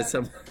better get to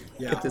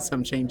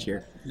some change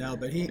here. No,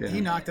 but he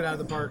knocked it out of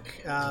the park,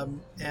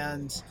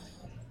 and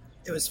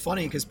it was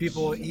funny because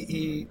people,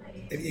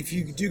 if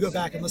you do go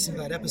back and listen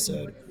to that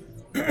episode,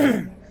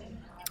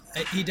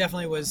 he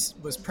definitely was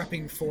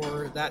prepping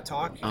for that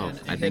talk,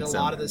 and hit a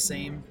lot of the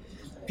same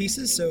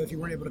pieces. So if you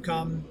weren't able to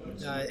come,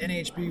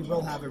 NAHB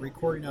will have a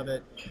recording of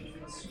it,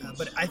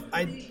 but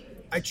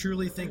I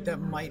truly think that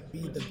might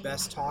be the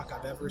best talk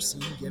I've ever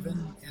seen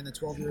given in the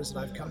 12 years that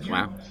I've come here.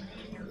 Wow.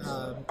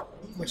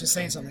 Which is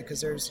saying something because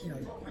there's,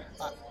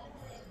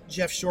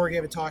 Jeff Shore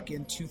gave a talk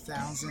in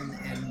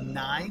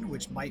 2009,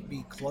 which might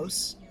be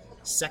close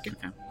second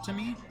to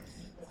me.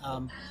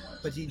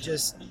 But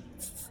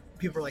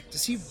people are like,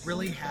 does he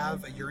really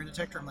have a urine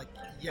detector? I'm like,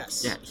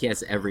 yes. Yeah, he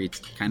has every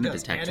kind of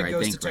detector, and a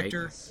ghost I think,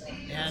 detector,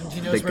 right? And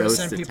he knows where to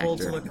send people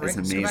to look. Right?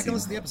 So go back and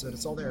listen to the episode.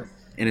 It's all there.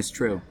 And it's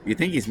true. You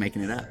think he's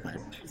making it up, but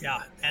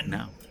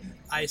no.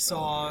 I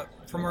saw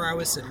from where I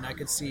was sitting, I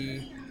could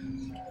see,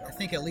 I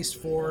think at least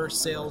 4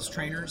 sales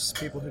trainers,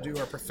 people who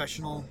are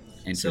professional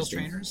sales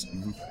trainers,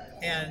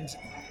 and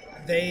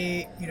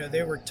they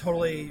were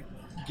totally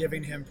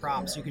giving him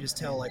props. You could just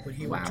tell, like when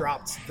he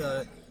dropped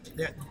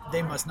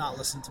they must not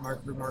listen to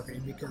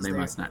marketing because they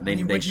must not.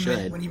 They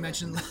should. When he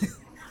mentioned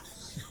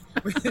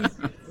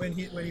when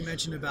he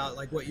mentioned about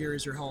like what year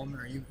is your home,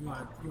 or you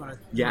want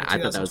to I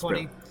thought that was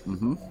great.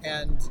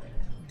 And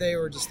they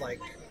were just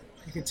like,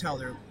 you could tell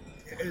they're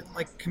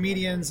like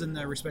comedians and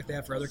the respect they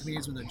have for other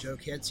comedians. When the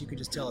joke hits, you could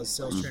just tell as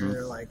sales trainer,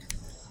 they're like,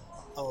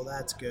 oh,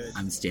 that's good,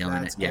 I'm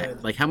stealing it.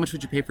 Good. Like how much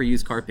would you pay for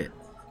used carpet?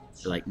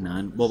 They're like,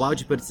 none. Well, why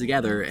would you put it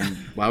together, and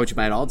why would you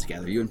buy it all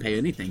together? You wouldn't pay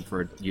anything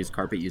for used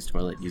carpet, used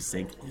toilet, used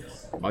sink.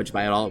 Why would you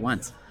buy it all at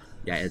once?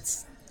 And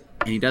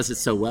he does it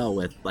so well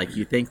with, like,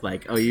 you think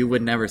like, oh, you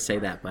would never say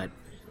that, but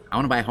I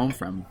want to buy a home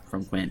from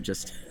Quint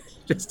just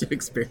to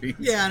experience.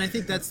 Yeah, and I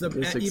think that's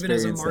even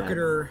as a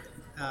marketer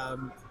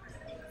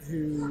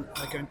who,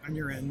 like on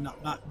your end,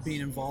 not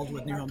being involved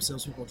with new home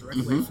salespeople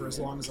directly for as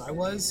long as I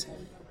was,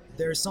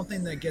 there's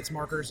something that gets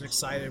marketers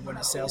excited when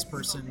a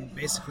salesperson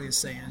basically is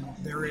saying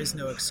there is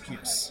no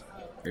excuse.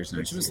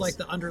 Which was like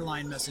the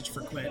underlying message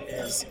for Quint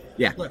is,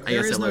 look,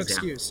 there is no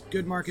excuse.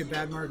 Good market,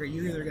 bad market.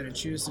 You're either going to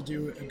choose to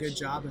do a good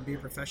job and be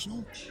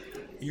professional,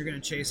 and you're going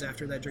to chase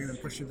after that dream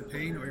and push through the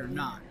pain, or you're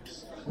not.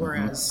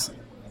 Whereas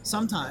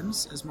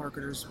sometimes as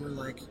marketers, we're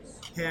like,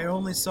 hey, I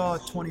only saw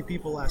 20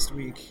 people last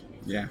week.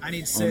 Yeah, I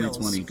need sales.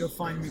 Only 20. Go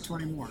find me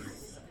 20 more.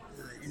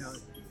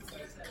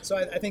 So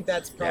I think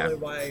that's probably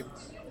why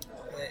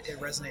it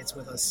resonates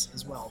with us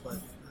as well. But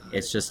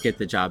it's just get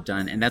the job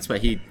done. And that's why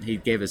he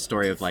gave a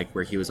story of like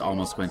where he was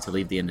almost going to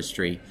leave the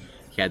industry.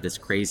 He had this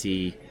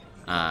crazy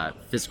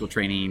physical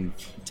training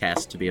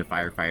test to be a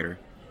firefighter.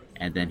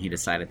 And then he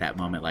decided at that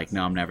moment, like,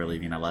 no, I'm never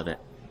leaving. I love it.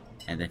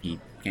 And then he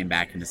came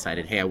back and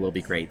decided, hey, I will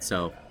be great.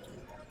 So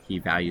he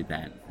valued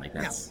that. Like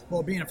that's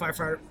Well, being a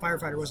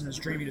firefighter wasn't his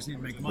dream. He just needed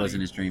to make money.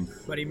 Wasn't his dream.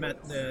 But he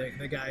met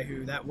the guy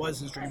who that was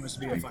his dream, was to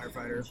be a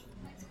firefighter.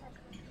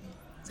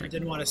 He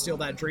didn't want to steal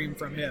that dream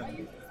from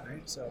him,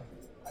 right? So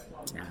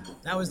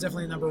that was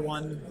definitely number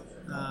one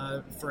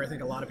for I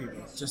think a lot of people.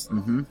 Just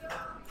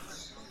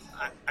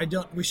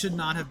we should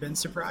not have been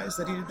surprised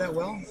that he did that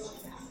well.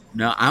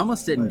 No, I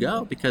almost didn't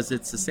go because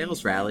it's a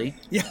sales rally.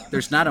 Yeah.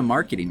 There's not a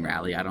marketing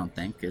rally, I don't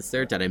think. Is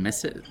there? Did I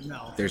miss it?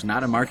 No. There's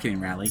not a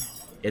marketing rally.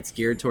 It's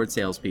geared towards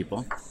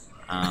salespeople.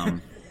 I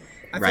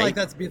feel like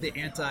that's be the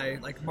anti,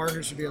 like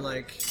marketers should be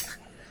like,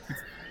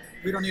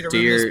 we don't need to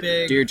run this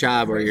big. Do your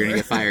job or you're going to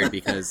get fired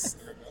because,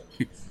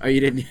 oh, you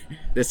didn't,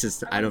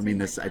 I don't mean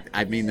this,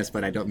 I mean this,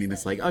 but I don't mean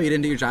this like, oh, you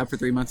didn't do your job for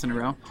 3 months in a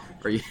row?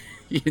 Or you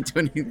didn't do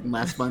anything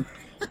last month?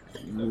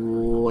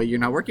 Well, you're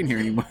not working here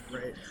anymore.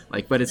 Right.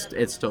 Like, but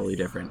it's totally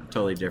different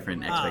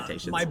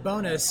expectations. My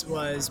bonus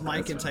was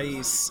Mike and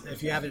Thais.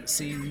 If you haven't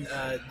seen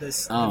the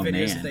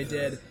videos that they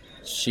did,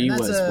 she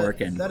was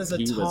working. That is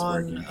a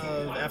ton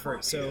of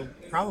effort. So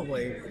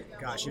probably,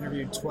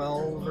 interviewed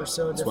 12 or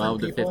so different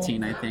 12 to people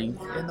 15, I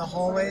think, in the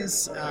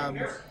hallways.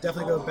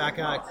 Definitely go back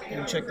out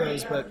and check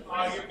those. But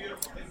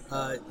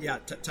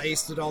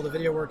Thais did all the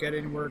video work,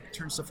 editing work,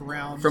 turned stuff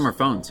around from her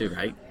phone too,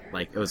 right?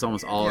 Like it was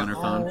almost all on her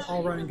phone.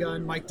 All run and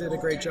gun. Mike did a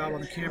great job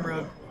on the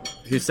camera.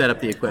 Who set up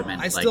the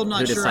equipment? I'm still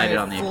not sure I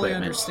on the fully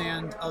equipment?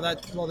 understand.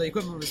 The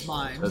equipment was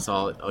mine. That's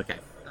all. Okay.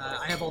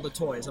 I have all the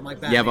toys. I'm like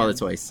Batman. You have all the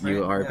toys. Right?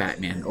 You are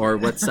Batman. Or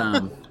what's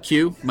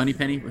Q?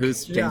 Moneypenny?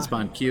 Who's James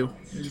Bond? Q?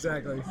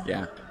 Exactly.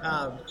 Yeah.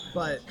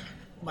 But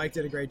Mike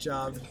did a great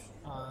job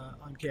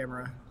on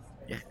camera.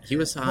 Yeah, he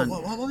was on.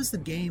 What was the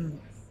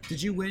game?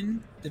 Did you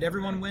win? Did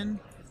everyone win?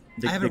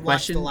 I haven't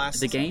watched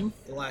the game.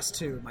 The last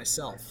two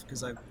myself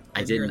because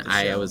I didn't.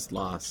 I was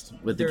lost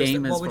with the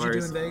game as far as. What would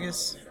you do in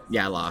Vegas?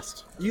 Yeah, I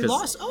lost. You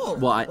lost? Oh.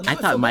 Well, I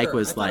thought Mike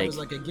was like. It was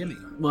like a gimme.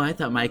 Well, I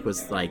thought Mike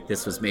was like,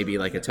 this was maybe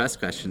like a test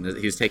question.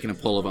 He was taking a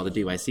poll of all the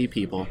DYC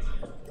people,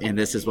 and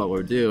this is what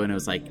we'll do. And it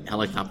was like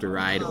helicopter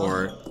ride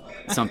or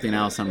something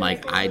else. I'm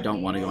like, I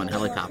don't want to go on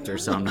helicopter,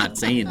 so I'm not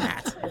saying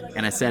that.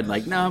 And I said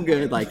like, no, I'm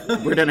good. Like,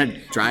 we're gonna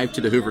drive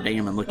to the Hoover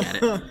Dam and look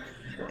at it.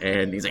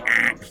 And he's like,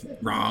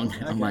 wrong.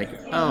 I'm like,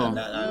 oh,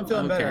 I'm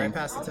feeling better. I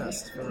passed the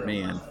test.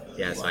 Man,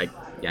 yeah. So I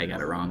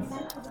got it wrong.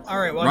 All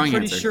right. Well, I'm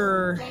pretty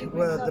sure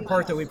the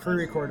part that we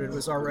pre-recorded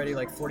was already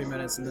like 40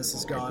 minutes, and this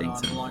has gone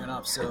on long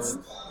enough.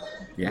 So,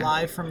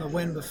 live from the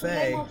Wynn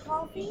Buffet,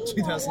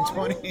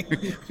 2020.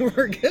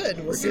 We're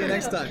good. We'll see you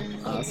next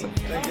time. Awesome.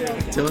 Thank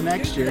you. Till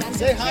next year.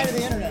 Say hi to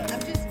the internet.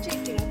 I'm just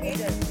checking.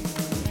 Okay.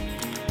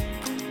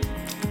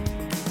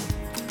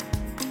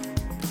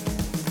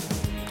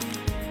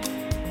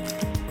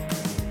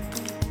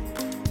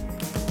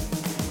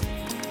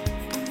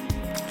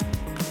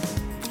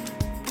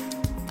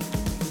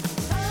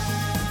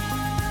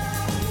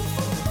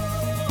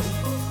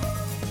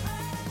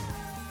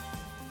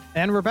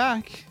 And we're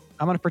back.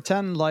 I'm going to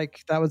pretend like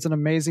that was an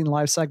amazing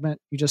live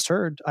segment you just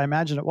heard. I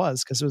imagine it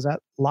was because it was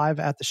live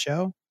at the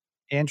show.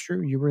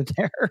 Andrew, you were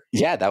there.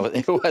 Yeah,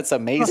 it was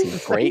amazing.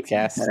 Great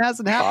guest. It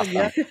hasn't happened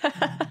yet.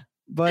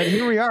 But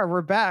here we are.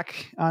 We're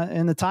back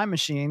in the time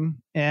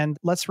machine. And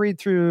let's read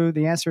through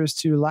the answers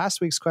to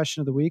last week's question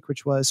of the week,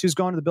 which was, who's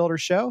going to the Builder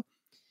Show?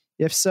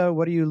 If so,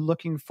 what are you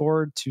looking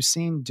forward to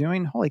seeing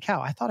doing? Holy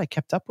cow, I thought I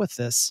kept up with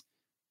this.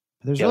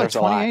 There's really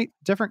 28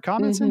 different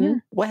comments in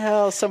here.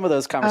 Well, some of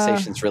those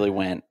conversations really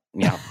went,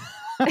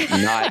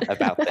 not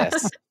about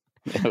this.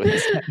 It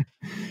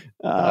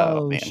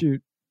was,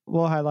 shoot.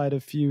 We'll highlight a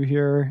few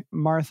here.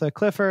 Martha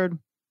Clifford,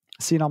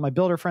 seen all my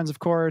builder friends, of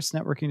course.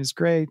 Networking is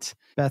great.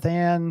 Beth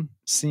Ann,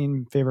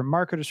 seen favorite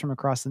marketers from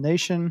across the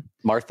nation.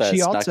 Martha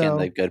snuck in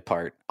the good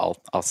part.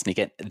 I'll sneak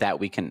it. That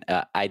we can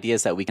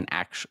ideas that we can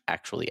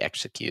actually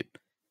execute.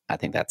 I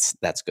think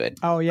that's good.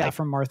 Oh yeah,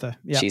 from Martha.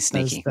 Yeah, she's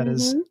sneaky.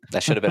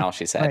 That should have been all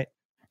she said. Right.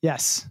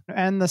 Yes,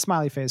 and the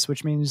smiley face,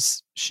 which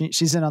means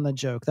she's in on the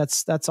joke.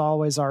 That's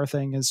always our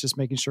thing, is just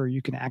making sure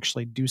you can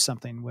actually do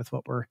something with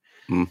what we're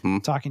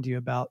talking to you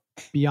about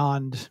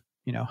beyond,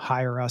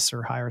 hire us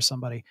or hire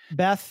somebody.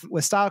 Beth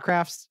with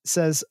Stylecraft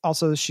says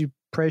also she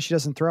prays she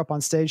doesn't throw up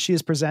on stage. She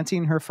is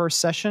presenting her first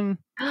session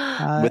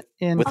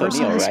in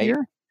person this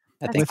year.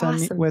 I think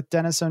with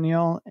Dennis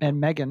O'Neill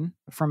and Megan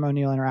from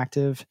O'Neill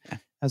Interactive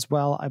as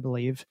well, I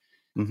believe.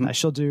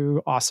 She'll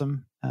do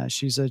awesome.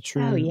 She's a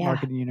true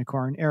marketing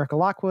unicorn. Erica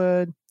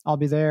Lockwood, I'll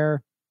be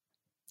there.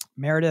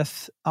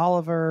 Meredith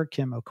Oliver,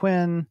 Kim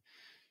O'Quinn.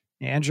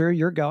 Andrew,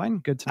 you're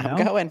going. Good to know.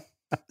 I'm going.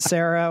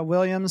 Sarah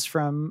Williams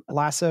from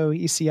Lasso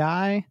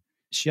ECI.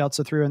 She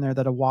also threw in there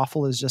that a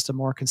waffle is just a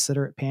more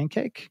considerate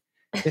pancake.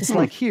 It's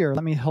like, here,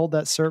 let me hold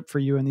that syrup for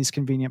you in these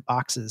convenient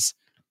boxes.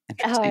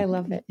 Oh, I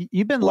love it.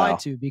 You've been lied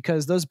to,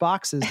 because those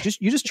boxes,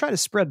 you just try to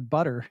spread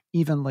butter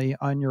evenly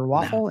on your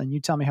waffle, and you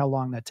tell me how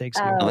long that takes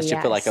you. Unless you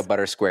put like a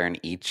butter square in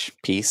each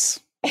piece,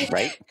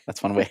 right?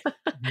 That's one way.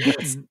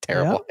 That's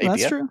terrible idea.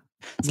 That's true.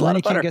 It's a lot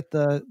of butter. Can't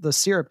get the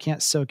syrup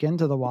can't soak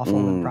into the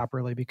waffle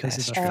properly because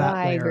of the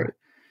fat layer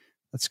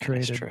that's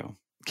created. That's true.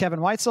 Kevin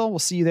Weitzel, we'll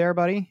see you there,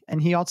 buddy.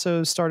 And he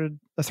also started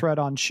a thread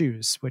on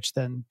shoes, which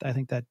then I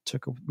think that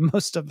took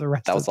most of the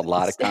rest. That was a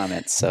lot of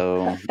comments.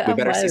 So we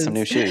better see some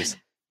new shoes.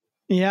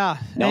 Yeah.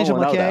 Angel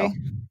McKay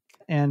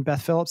and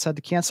Beth Phillips had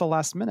to cancel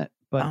last minute,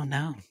 but oh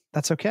no,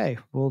 that's okay.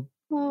 We'll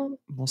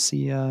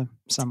see you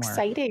somewhere.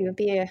 Exciting. It'd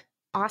be an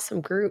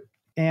awesome group.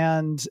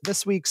 And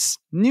this week's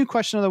new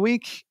question of the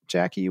week,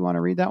 Jackie, you want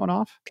to read that one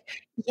off?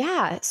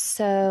 Yeah.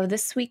 So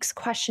this week's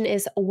question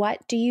is,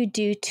 what do you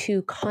do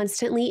to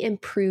constantly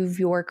improve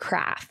your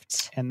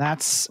craft? And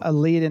that's a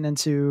lead in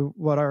into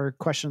what our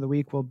question of the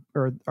week will,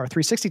 or our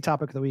 360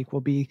 topic of the week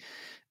will be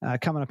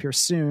coming up here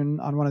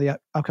soon on one of the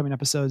upcoming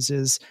episodes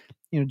is,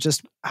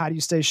 just how do you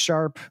stay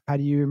sharp? How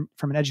do you,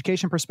 from an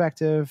education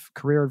perspective,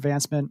 career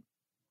advancement,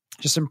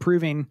 just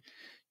improving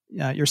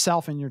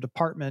yourself and your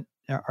department?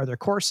 Are there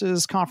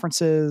courses,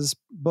 conferences,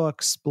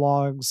 books,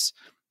 blogs,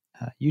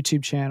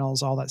 YouTube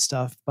channels, all that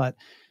stuff? But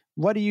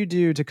what do you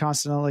do to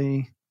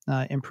constantly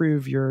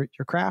improve your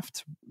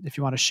craft? If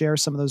you want to share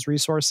some of those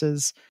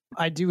resources,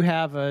 I do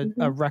have a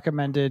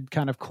recommended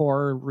kind of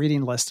core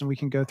reading list, and we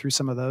can go through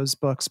some of those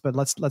books. But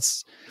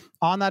let's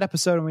on that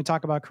episode when we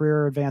talk about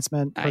career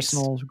advancement,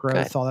 personal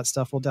growth, all that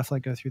stuff, we'll definitely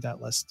go through that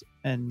list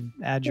and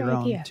add your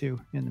own too.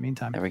 In the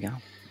meantime, there we go.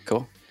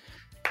 Cool.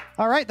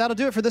 All right, that'll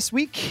do it for this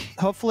week.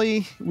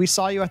 Hopefully we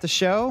saw you at the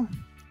show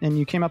and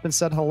you came up and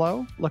said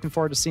hello. Looking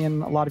forward to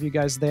seeing a lot of you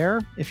guys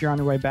there. If you're on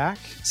your way back,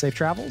 safe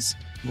travels.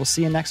 We'll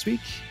see you next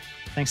week.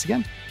 Thanks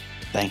again.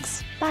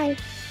 Thanks. Bye.